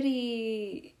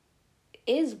creativity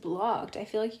is blocked. I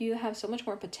feel like you have so much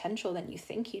more potential than you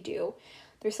think you do.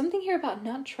 There's something here about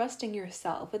not trusting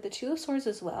yourself. With the Two of Swords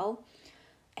as well,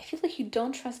 I feel like you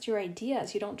don't trust your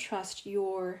ideas. You don't trust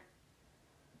your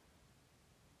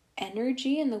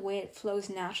energy and the way it flows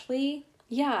naturally.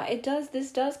 yeah,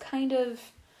 this does kind of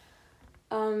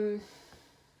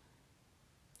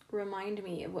remind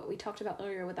me of what we talked about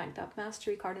earlier with like that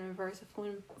mastery card in reverse, the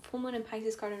full moon and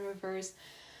Pisces card in reverse.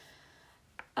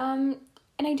 And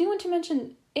I do want to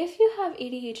mention, if you have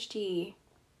ADHD,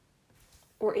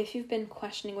 or if you've been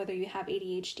questioning whether you have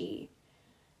ADHD,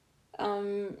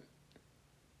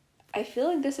 I feel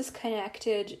like this is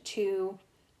connected to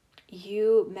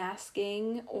you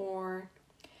masking or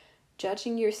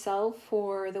judging yourself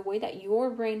for the way that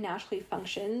your brain naturally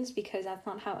functions, because that's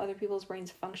not how other people's brains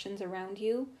functions around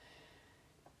you.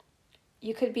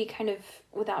 You could be kind of,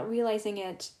 without realizing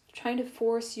it, trying to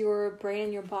force your brain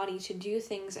and your body to do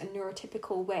things a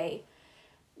neurotypical way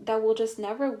that will just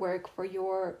never work for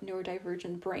your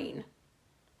neurodivergent brain.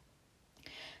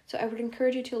 So I would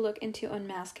encourage you to look into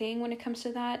unmasking when it comes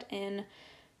to that, and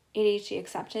ADHD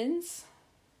acceptance.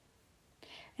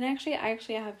 And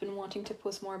I have been wanting to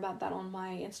post more about that on my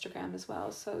Instagram as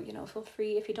well. So, feel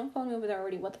free. If you don't follow me over there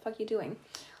already, what the fuck are you doing?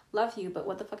 Love you, but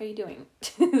what the fuck are you doing?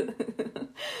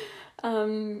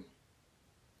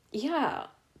 Yeah,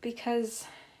 because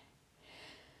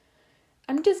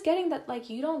I'm just getting that, like,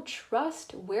 you don't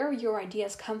trust where your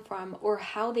ideas come from or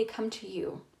how they come to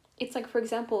you. It's like, for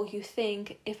example, you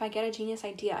think, if I get a genius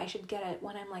idea, I should get it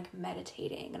when I'm like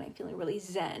meditating and I'm feeling really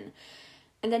zen.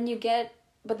 And then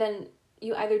but then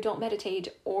you either don't meditate,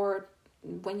 or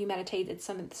when you meditate, it's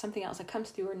something else that comes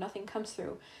through, or nothing comes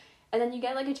through. And then you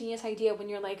get like a genius idea when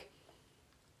you're like,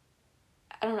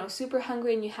 I don't know, super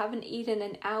hungry and you haven't eaten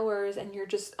in hours and you're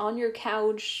just on your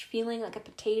couch feeling like a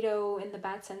potato, in the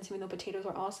bad sense, even though potatoes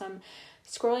are awesome,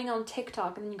 scrolling on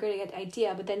TikTok, and then you're going to get an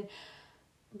idea. But then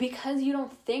because you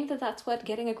don't think that that's what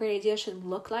getting a great idea should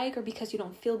look like, or because you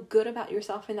don't feel good about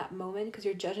yourself in that moment because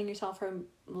you're judging yourself for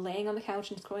laying on the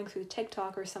couch and scrolling through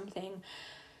TikTok or something,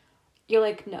 you're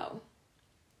like, no.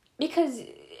 Because,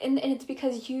 and it's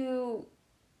because you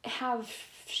have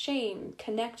shame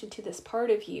connected to this part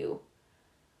of you.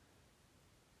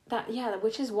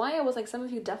 Which is why I was like, some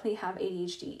of you definitely have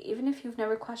ADHD. Even if you've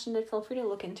never questioned it, feel free to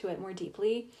look into it more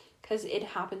deeply, because it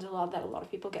happens a lot that a lot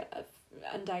of people get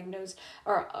undiagnosed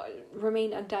or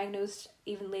remain undiagnosed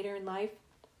even later in life.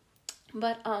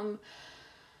 But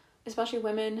especially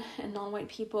women and non-white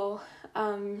people,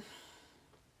 and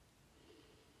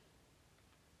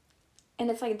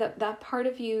it's like that part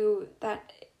of you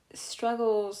that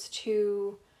struggles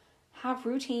to have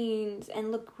routines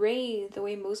and look great the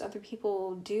way most other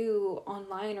people do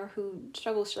online, or who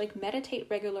struggles to like meditate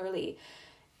regularly,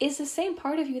 is the same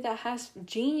part of you that has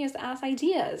genius ass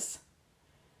ideas.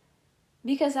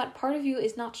 Because that part of you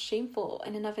is not shameful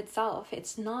in and of itself.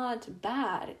 It's not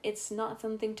bad. It's not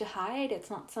something to hide.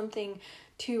 It's not something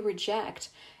to reject.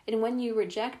 And when you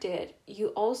reject it, you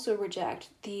also reject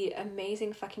the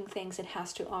amazing fucking things it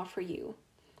has to offer you.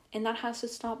 And that has to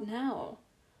stop now.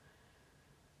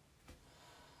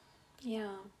 Yeah.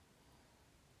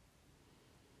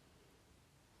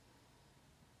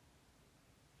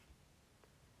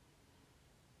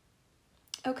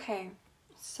 Okay,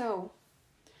 so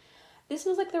this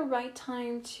is like the right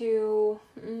time to,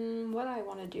 what I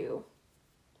want to do.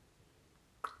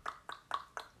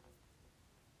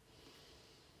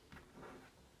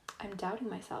 I'm doubting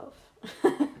myself.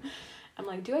 I'm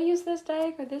like, do I use this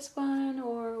deck or this one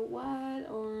or what,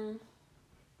 or...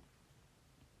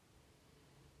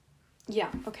 Yeah,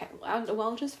 okay.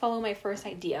 I'll just follow my first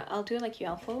idea. I'll do it like you.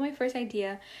 I'll follow my first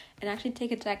idea and actually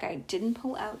take a deck I didn't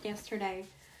pull out yesterday.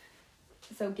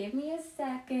 So give me a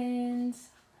second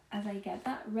as I get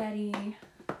that ready.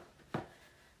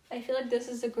 I feel like this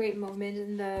is a great moment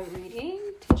in the reading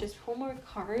to just pull more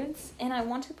cards. And I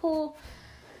want to pull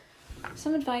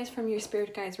some advice from your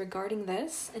spirit guides regarding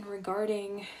this and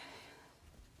regarding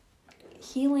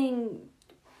healing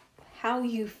how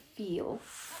you feel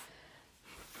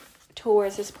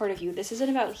towards this part of you. This isn't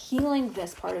about healing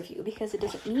this part of you, because it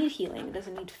doesn't need healing. It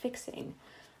doesn't need fixing,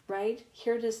 right?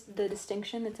 Here is the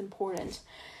distinction that's important.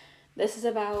 This is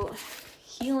about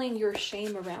healing your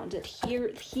shame around it.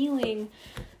 Healing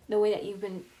the way that you've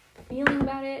been feeling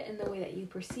about it, and the way that you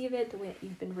perceive it, the way that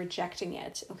you've been rejecting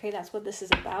it. Okay, that's what this is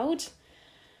about.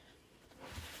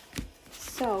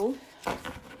 So,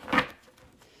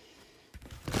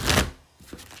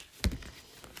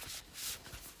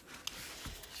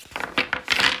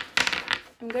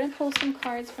 I'm going to pull some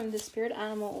cards from the Spirit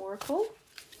Animal Oracle.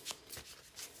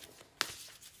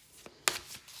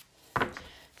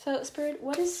 So, Spirit,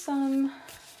 what is some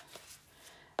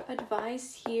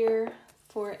advice here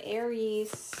for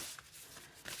Aries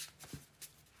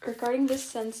regarding their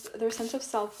sense of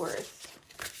self-worth?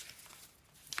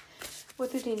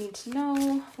 What do they need to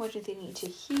know? What do they need to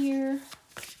hear?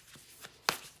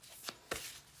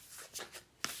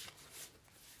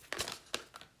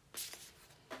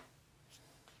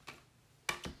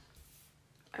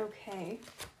 Okay.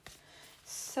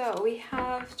 So we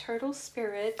have Turtle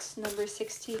Spirit, number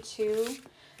 62.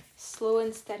 Slow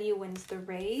and steady wins the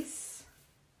race.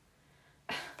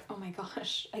 Oh my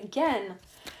gosh. Again,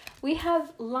 we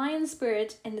have Lion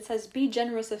Spirit, and it says be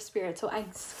generous of spirit. So I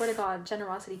swear to God,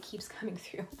 generosity keeps coming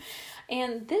through.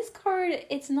 And this card,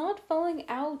 it's not falling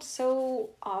out so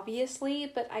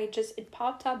obviously, but it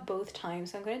popped up both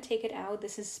times. So I'm going to take it out.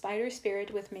 This is Spider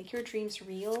Spirit with Make Your Dreams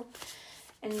Real.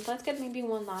 And let's get maybe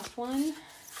one last one.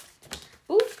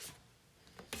 Oop!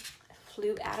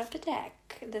 Flew out of the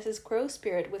deck. This is Crow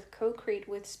Spirit with Co-Create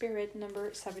with Spirit, number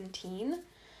 17.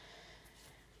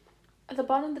 At the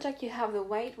bottom of the deck, you have the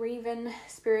White Raven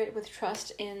Spirit with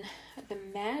Trust in the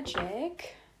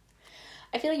Magic.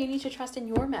 I feel like you need to trust in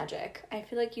your magic. I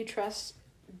feel like you trust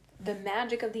the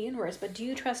magic of the universe, but do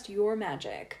you trust your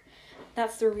magic?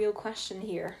 That's the real question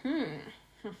here.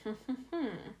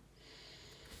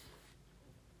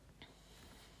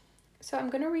 So I'm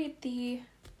going to read the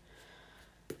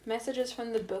messages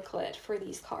from the booklet for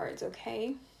these cards,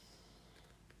 okay?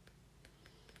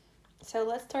 So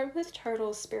let's start with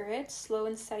Turtle Spirit. Slow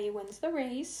and steady wins the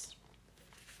race.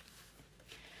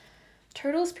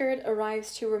 Turtle Spirit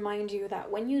arrives to remind you that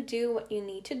when you do what you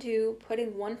need to do,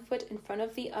 putting one foot in front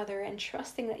of the other and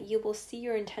trusting that you will see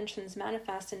your intentions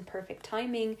manifest in perfect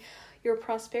timing, your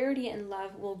prosperity and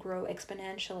love will grow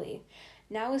exponentially.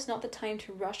 Now is not the time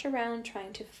to rush around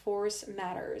trying to force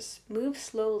matters. Move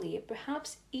slowly,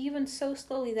 perhaps even so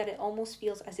slowly that it almost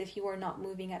feels as if you are not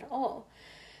moving at all.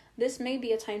 This may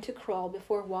be a time to crawl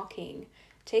before walking,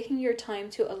 taking your time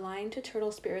to align to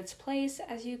Turtle Spirit's place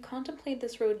as you contemplate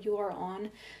this road you are on,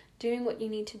 doing what you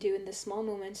need to do in the small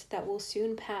moments that will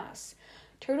soon pass.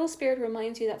 Turtle Spirit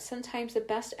reminds you that sometimes the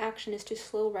best action is to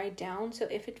slow right down, so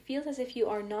if it feels as if you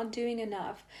are not doing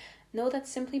enough, know that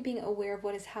simply being aware of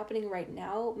what is happening right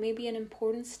now may be an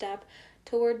important step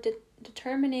toward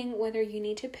determining whether you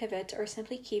need to pivot or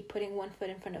simply keep putting one foot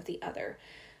in front of the other.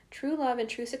 True love and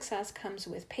true success comes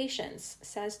with patience,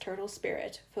 says Turtle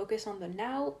Spirit. Focus on the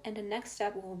now, and the next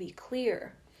step will be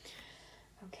clear.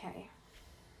 Okay.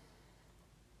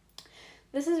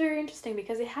 This is very interesting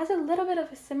because it has a little bit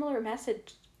of a similar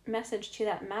message to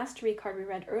that Mastery card we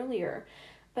read earlier,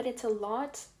 but it's a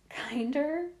lot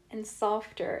kinder and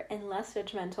softer and less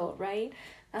judgmental, right?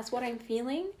 That's what I'm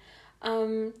feeling.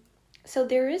 So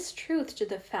there is truth to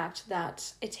the fact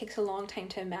that it takes a long time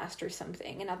to master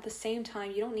something, and at the same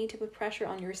time, you don't need to put pressure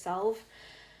on yourself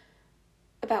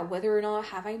about whether or not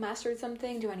have I mastered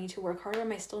something. Do I need to work harder?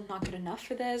 Am I still not good enough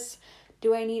for this?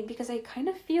 Because I kind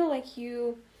of feel like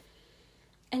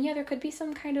and yeah, there could be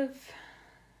some kind of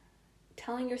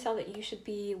telling yourself that you should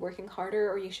be working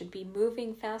harder or you should be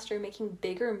moving faster, making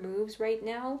bigger moves right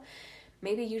now.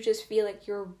 Maybe you just feel like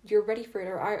you're ready for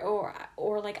it,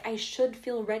 or like I should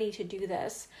feel ready to do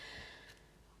this,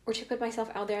 or to put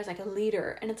myself out there as like a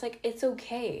leader. And it's like, it's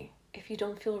okay if you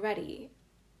don't feel ready.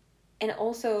 And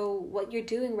also, what you're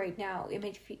doing right now,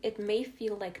 it may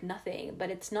feel like nothing, but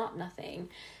it's not nothing.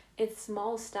 It's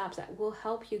small steps that will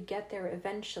help you get there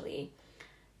eventually.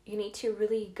 You need to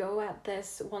really go at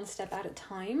this one step at a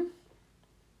time.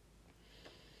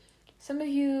 Some of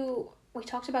you, we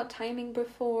talked about timing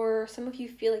before. Some of you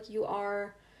feel like you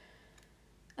are,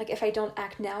 like, if I don't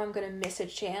act now, I'm going to miss a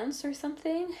chance or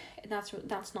something. And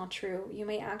that's not true. You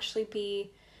may actually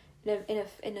be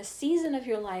in a season of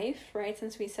your life, right?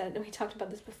 Since we talked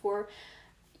about this before,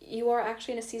 you are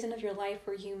actually in a season of your life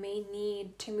where you may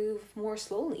need to move more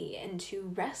slowly and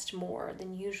to rest more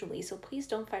than usually. So please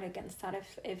don't fight against that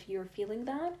if you're feeling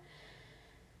that.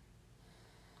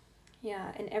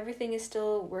 Yeah, and everything is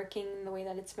still working the way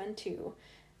that it's meant to.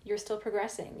 You're still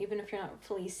progressing, even if you're not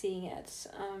fully seeing it.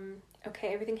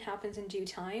 Okay, everything happens in due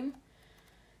time.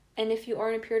 And if you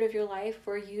are in a period of your life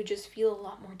where you just feel a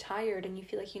lot more tired and you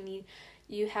feel like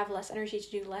you have less energy to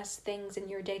do less things in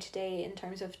your day-to-day in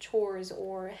terms of chores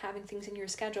or having things in your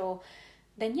schedule,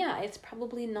 then yeah, it's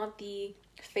probably not the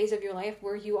phase of your life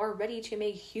where you are ready to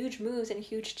make huge moves and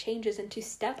huge changes and to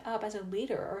step up as a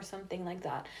leader or something like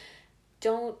that.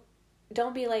 Don't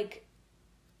be like,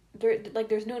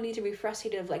 there's no need to be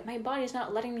frustrated of like, my body's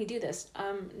not letting me do this.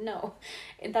 No,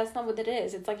 that's not what it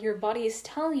is. It's like your body is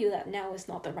telling you that now is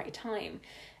not the right time.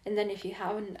 And then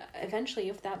eventually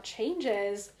if that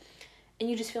changes and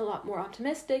you just feel a lot more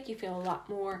optimistic, you feel a lot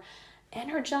more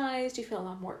energized, you feel a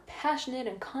lot more passionate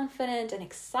and confident and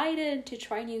excited to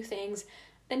try new things,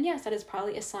 then yes, that is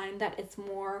probably a sign that it's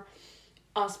more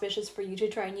auspicious for you to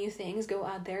try new things, go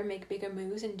out there, make bigger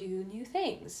moves and do new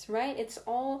things, right? It's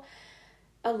all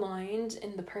aligned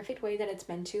in the perfect way that it's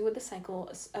meant to with the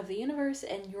cycles of the universe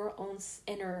and your own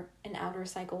inner and outer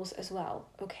cycles as well,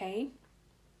 okay?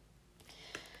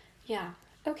 Yeah.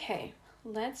 Okay.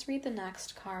 Let's read the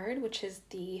next card, which is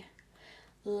the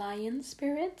Lion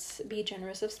Spirit. Be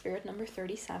generous of spirit, number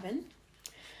 37.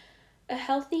 A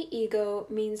healthy ego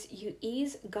means you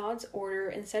ease God's order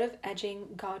instead of edging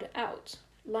God out.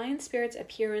 Lion Spirit's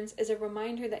appearance is a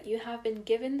reminder that you have been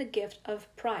given the gift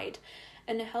of pride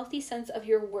and a healthy sense of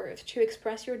your worth to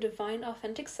express your divine,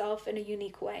 authentic self in a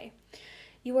unique way.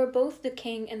 You are both the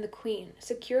king and the queen,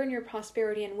 secure in your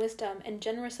prosperity and wisdom, and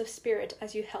generous of spirit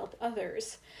as you help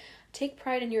others. Take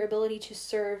pride in your ability to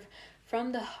serve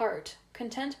from the heart.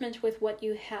 Contentment with what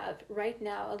you have right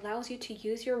now allows you to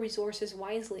use your resources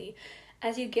wisely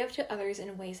as you give to others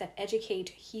in ways that educate,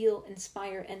 heal,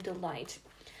 inspire, and delight.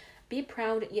 Be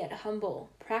proud yet humble.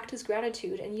 Practice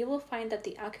gratitude, and you will find that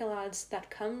the accolades that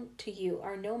come to you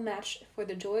are no match for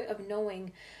the joy of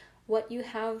knowing what you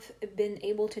have been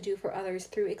able to do for others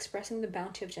through expressing the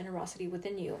bounty of generosity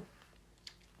within you.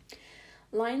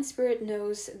 Lion Spirit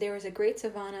knows there is a great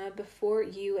savanna before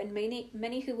you and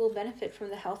many who will benefit from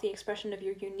the healthy expression of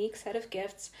your unique set of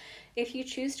gifts if you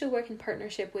choose to work in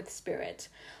partnership with Spirit.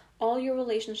 All your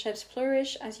relationships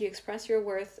flourish as you express your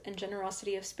worth and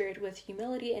generosity of spirit with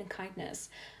humility and kindness.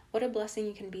 What a blessing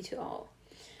you can be to all.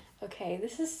 Okay,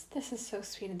 this is so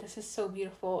sweet and this is so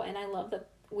beautiful, and I love that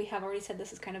we have already said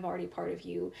this is kind of already part of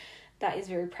you that is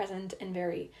very present and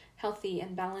very healthy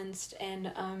and balanced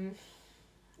and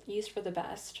used for the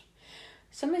best.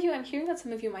 I'm hearing that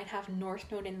some of you might have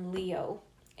North Node in Leo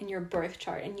in your birth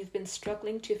chart and you've been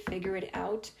struggling to figure it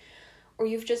out, or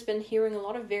you've just been hearing a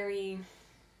lot of very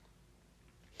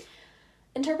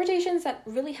interpretations that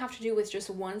really have to do with just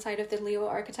one side of the Leo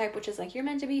archetype, which is like you're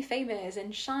meant to be famous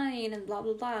and shine and blah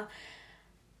blah blah.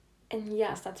 And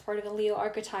yes, that's part of the Leo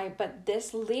archetype, but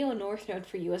this Leo North Node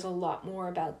for you is a lot more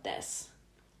about this.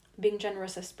 Being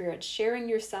generous of spirit, sharing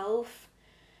yourself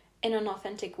in an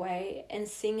authentic way and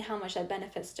seeing how much that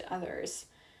benefits to others,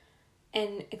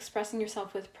 and expressing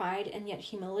yourself with pride and yet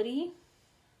humility.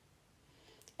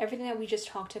 Everything that we just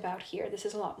talked about here, this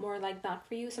is a lot more like that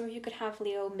for you. Some of you could have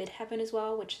Leo midheaven as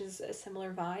well, which is a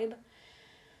similar vibe.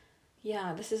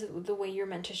 Yeah, this is the way you're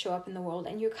meant to show up in the world,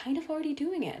 and you're kind of already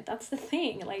doing it. That's the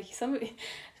thing. Like some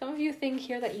of you think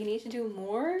here that you need to do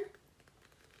more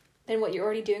than what you're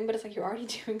already doing, but it's like you're already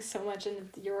doing so much, and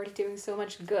you're already doing so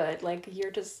much good. Like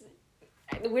you're just,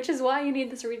 which is why you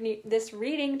need this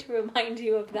reading to remind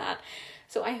you of that.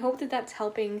 So I hope that that's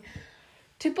helping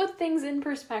to put things in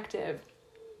perspective.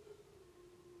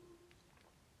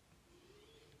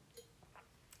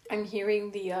 I'm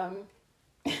hearing the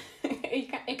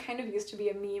it kind of used to be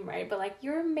a meme, right? But like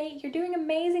you're doing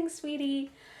amazing, sweetie.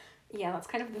 Yeah, that's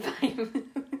kind of the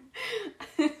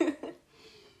vibe.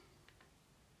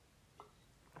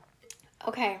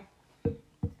 Okay,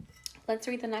 let's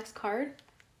read the next card.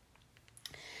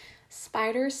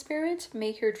 Spider Spirit,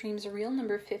 make your dreams real,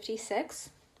 number 56.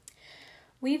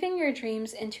 Weaving your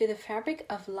dreams into the fabric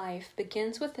of life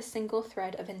begins with a single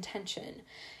thread of intention,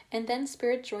 and then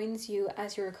Spirit joins you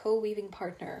as your co-weaving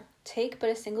partner. Take but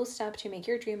a single step to make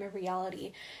your dream a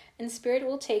reality, and Spirit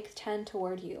will take 10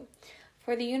 toward you.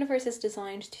 For the universe is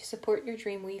designed to support your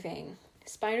dream weaving.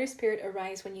 Spider Spirit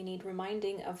arise when you need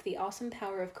reminding of the awesome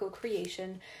power of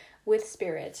co-creation with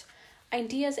Spirit.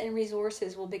 Ideas and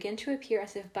resources will begin to appear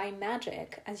as if by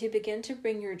magic as you begin to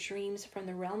bring your dreams from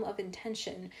the realm of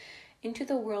intention into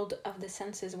the world of the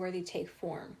senses where they take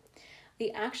form.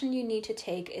 The action you need to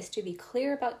take is to be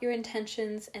clear about your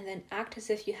intentions and then act as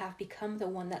if you have become the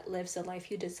one that lives the life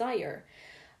you desire.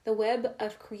 The web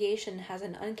of creation has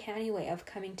an uncanny way of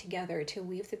coming together to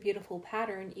weave the beautiful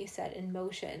pattern you set in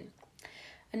motion.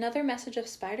 Another message of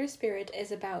Spider Spirit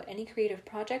is about any creative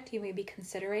project you may be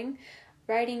considering: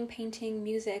 writing, painting,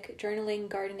 music, journaling,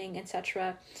 gardening,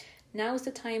 etc. Now is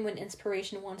the time when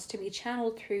inspiration wants to be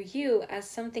channeled through you as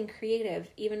something creative,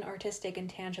 even artistic and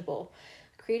tangible.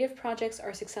 Creative projects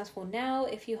are successful now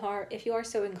if you are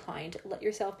so inclined. Let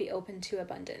yourself be open to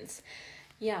abundance.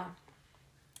 Yeah,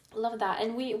 love that.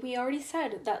 And we already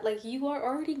said that, like, you are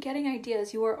already getting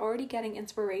ideas, you are already getting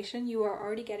inspiration, you are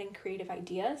already getting creative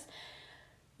ideas.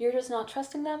 You're just not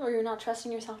trusting them, or you're not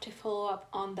trusting yourself to follow up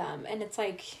on them. And it's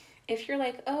like, if you're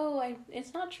like,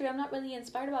 it's not true, I'm not really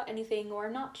inspired about anything, or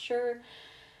I'm not sure.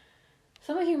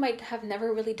 Some of you might have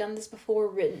never really done this before,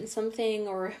 written something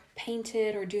or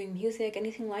painted or doing music,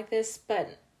 anything like this,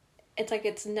 but it's like,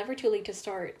 it's never too late to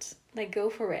start. Like,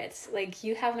 go for it. Like,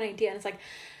 you have an idea, and it's like,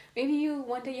 maybe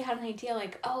one day you had an idea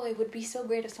like, oh, it would be so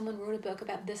great if someone wrote a book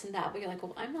about this and that, but you're like,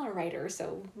 well, I'm not a writer,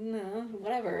 so no,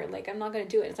 whatever, like, I'm not going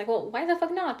to do it. It's like, well, why the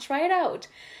fuck not? Try it out.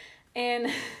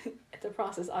 And it's a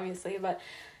process, obviously, but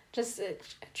Just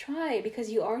try,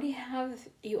 because you already have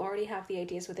the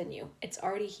ideas within you. It's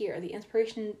already here. The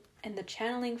inspiration and the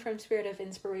channeling from spirit of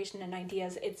inspiration and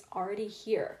ideas, it's already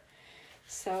here.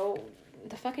 So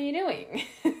the fuck are you doing?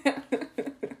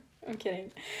 I'm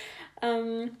kidding.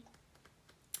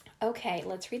 Okay,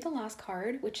 let's read the last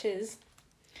card, which is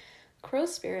Crow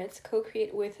Spirits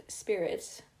Co-Create with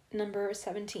Spirits, number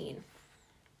 17.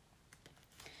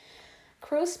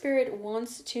 Crow Spirit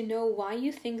wants to know why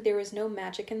you think there is no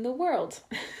magic in the world.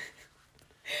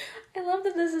 I love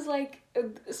that this is like,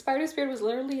 Spider Spirit was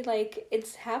literally like,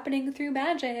 it's happening through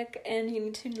magic and you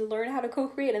need to learn how to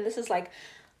co-create. And this is like,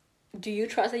 do you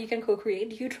trust that you can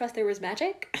co-create? Do you trust there was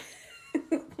magic?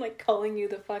 Like calling you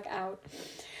the fuck out.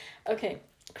 Okay.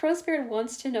 Crow Spirit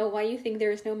wants to know why you think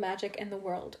there is no magic in the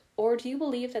world. Or do you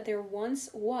believe that there once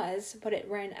was, but it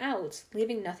ran out,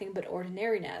 leaving nothing but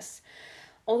ordinariness?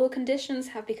 Although conditions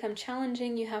have become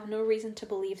challenging, you have no reason to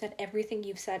believe that everything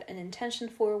you've set an intention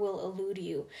for will elude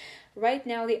you. Right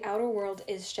now, the outer world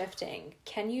is shifting.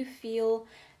 Can you feel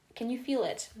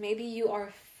it? Maybe you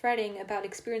are fretting about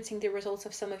experiencing the results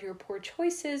of some of your poor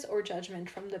choices or judgment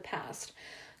from the past.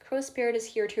 Crow Spirit is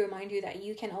here to remind you that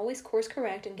you can always course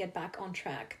correct and get back on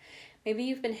track. Maybe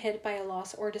you've been hit by a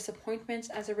loss or disappointment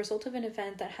as a result of an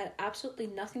event that had absolutely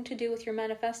nothing to do with your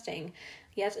manifesting,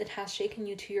 yet it has shaken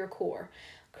you to your core.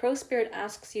 Crow Spirit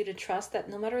asks you to trust that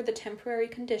no matter the temporary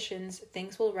conditions,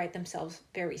 things will right themselves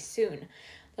very soon.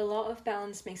 The law of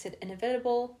balance makes it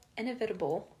inevitable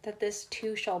that this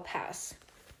too shall pass.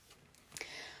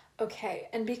 Okay,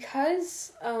 and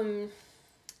because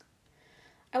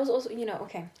I was also,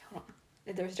 okay, hold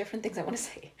on. There's different things I want to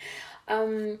say.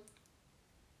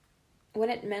 When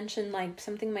it mentioned like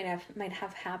something might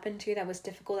have happened to you that was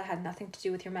difficult, that had nothing to do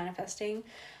with your manifesting,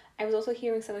 I was also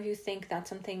hearing some of you think that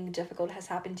something difficult has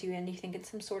happened to you and you think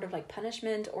it's some sort of like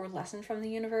punishment or lesson from the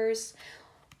universe,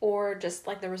 or just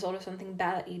like the result of something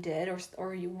bad that you did,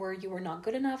 or you were not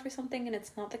good enough or something, and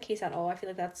it's not the case at all. I feel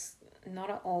like that's not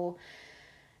at all.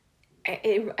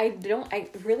 I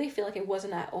really feel like it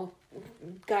wasn't at all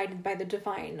guided by the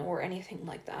divine or anything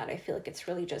like that. I feel like it's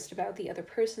really just about the other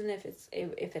person, if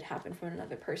it happened from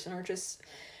another person, or just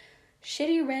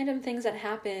shitty random things that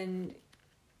happen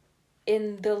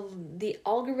in the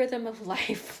algorithm of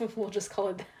life. We'll just call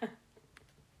it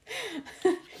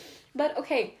that. But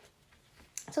okay,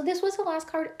 so this was the last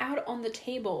card out on the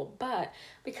table, but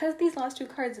because these last two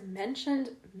cards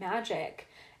mentioned magic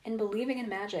and believing in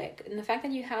magic, and the fact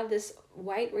that you have this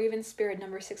White Raven Spirit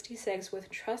number 66 with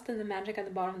trust in the magic at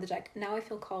the bottom of the deck, now I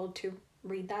feel called to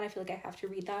read that. I feel like I have to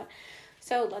read that.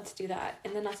 So let's do that.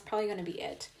 And then that's probably going to be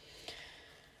it.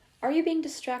 Are you being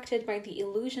distracted by the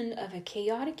illusion of a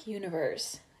chaotic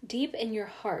universe? Deep in your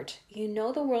heart, you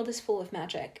know the world is full of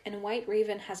magic, and White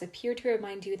Raven has appeared to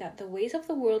remind you that the ways of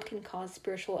the world can cause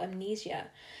spiritual amnesia.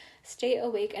 Stay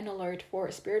awake and alert,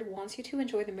 for Spirit wants you to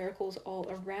enjoy the miracles all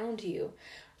around you.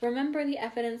 Remember, the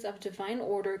evidence of divine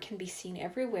order can be seen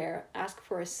everywhere. Ask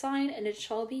for a sign and it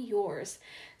shall be yours.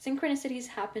 Synchronicities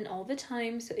happen all the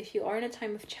time, so if you are in a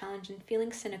time of challenge and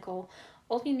feeling cynical,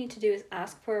 all you need to do is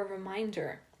ask for a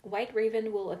reminder. White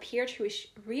Raven will appear to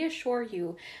reassure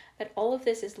you that all of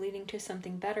this is leading to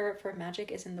something better, for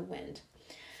magic is in the wind.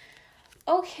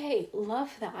 Okay,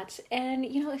 love that. And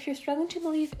if you're struggling to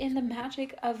believe in the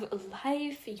magic of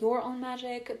life, your own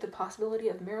magic, the possibility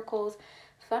of miracles,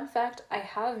 fun fact, I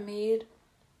have made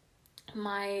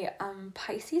my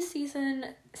Pisces season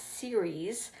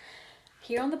series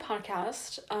here on the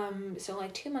podcast. So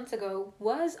like 2 months ago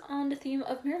was on the theme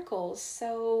of miracles.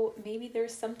 So maybe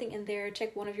there's something in there.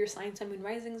 Check one of your signs, sun, moon,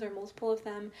 risings, or multiple of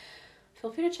them.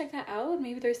 Feel free to check that out.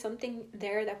 Maybe there's something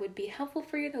there that would be helpful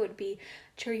for you, that would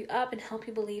cheer you up and help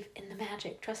you believe in the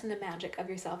magic. Trust in the magic of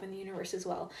yourself and the universe as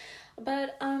well.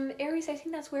 But Aries, I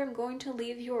think that's where I'm going to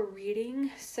leave your reading.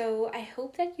 So I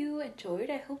hope that you enjoyed.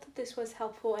 I hope that this was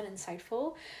helpful and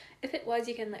insightful. If it was,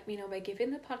 you can let me know by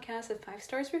giving the podcast a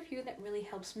 5-star review. That really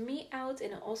helps me out,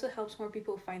 and it also helps more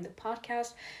people find the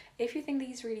podcast. If you think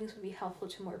these readings would be helpful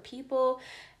to more people,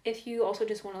 if you also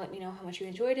just want to let me know how much you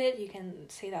enjoyed it, you can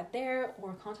say that there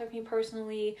or contact me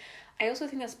personally. I also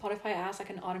think that Spotify asks like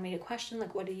an automated question,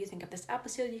 like what do you think of this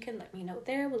episode? You can let me know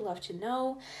there. Would love to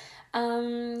know.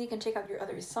 You can check out your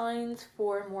other signs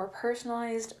for a more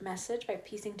personalized message by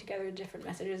piecing together different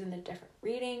messages in the different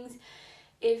readings.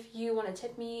 If you want to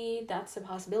tip me, that's a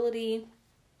possibility.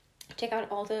 Check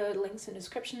out all the links in the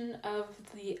description of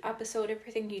the episode.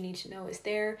 Everything you need to know is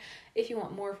there. If you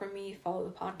want more from me, follow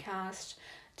the podcast.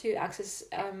 to access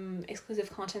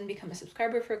exclusive content, become a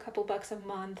subscriber for a couple bucks a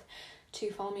month, to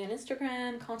follow me on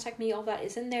Instagram, contact me, all that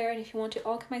is in there. And if you want to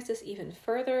alchemize this even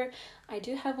further, I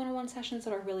do have one-on-one sessions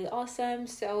that are really awesome,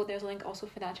 so there's a link also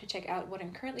for that to check out what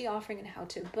I'm currently offering and how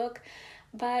to book.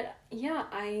 But yeah,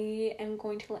 I am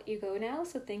going to let you go now,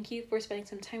 so thank you for spending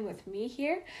some time with me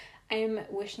here. I'm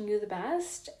wishing you the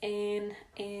best, and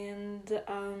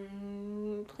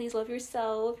please love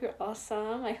yourself. You're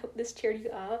awesome. I hope this cheered you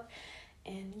up,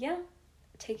 and yeah,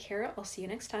 take care. I'll see you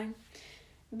next time.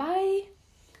 Bye.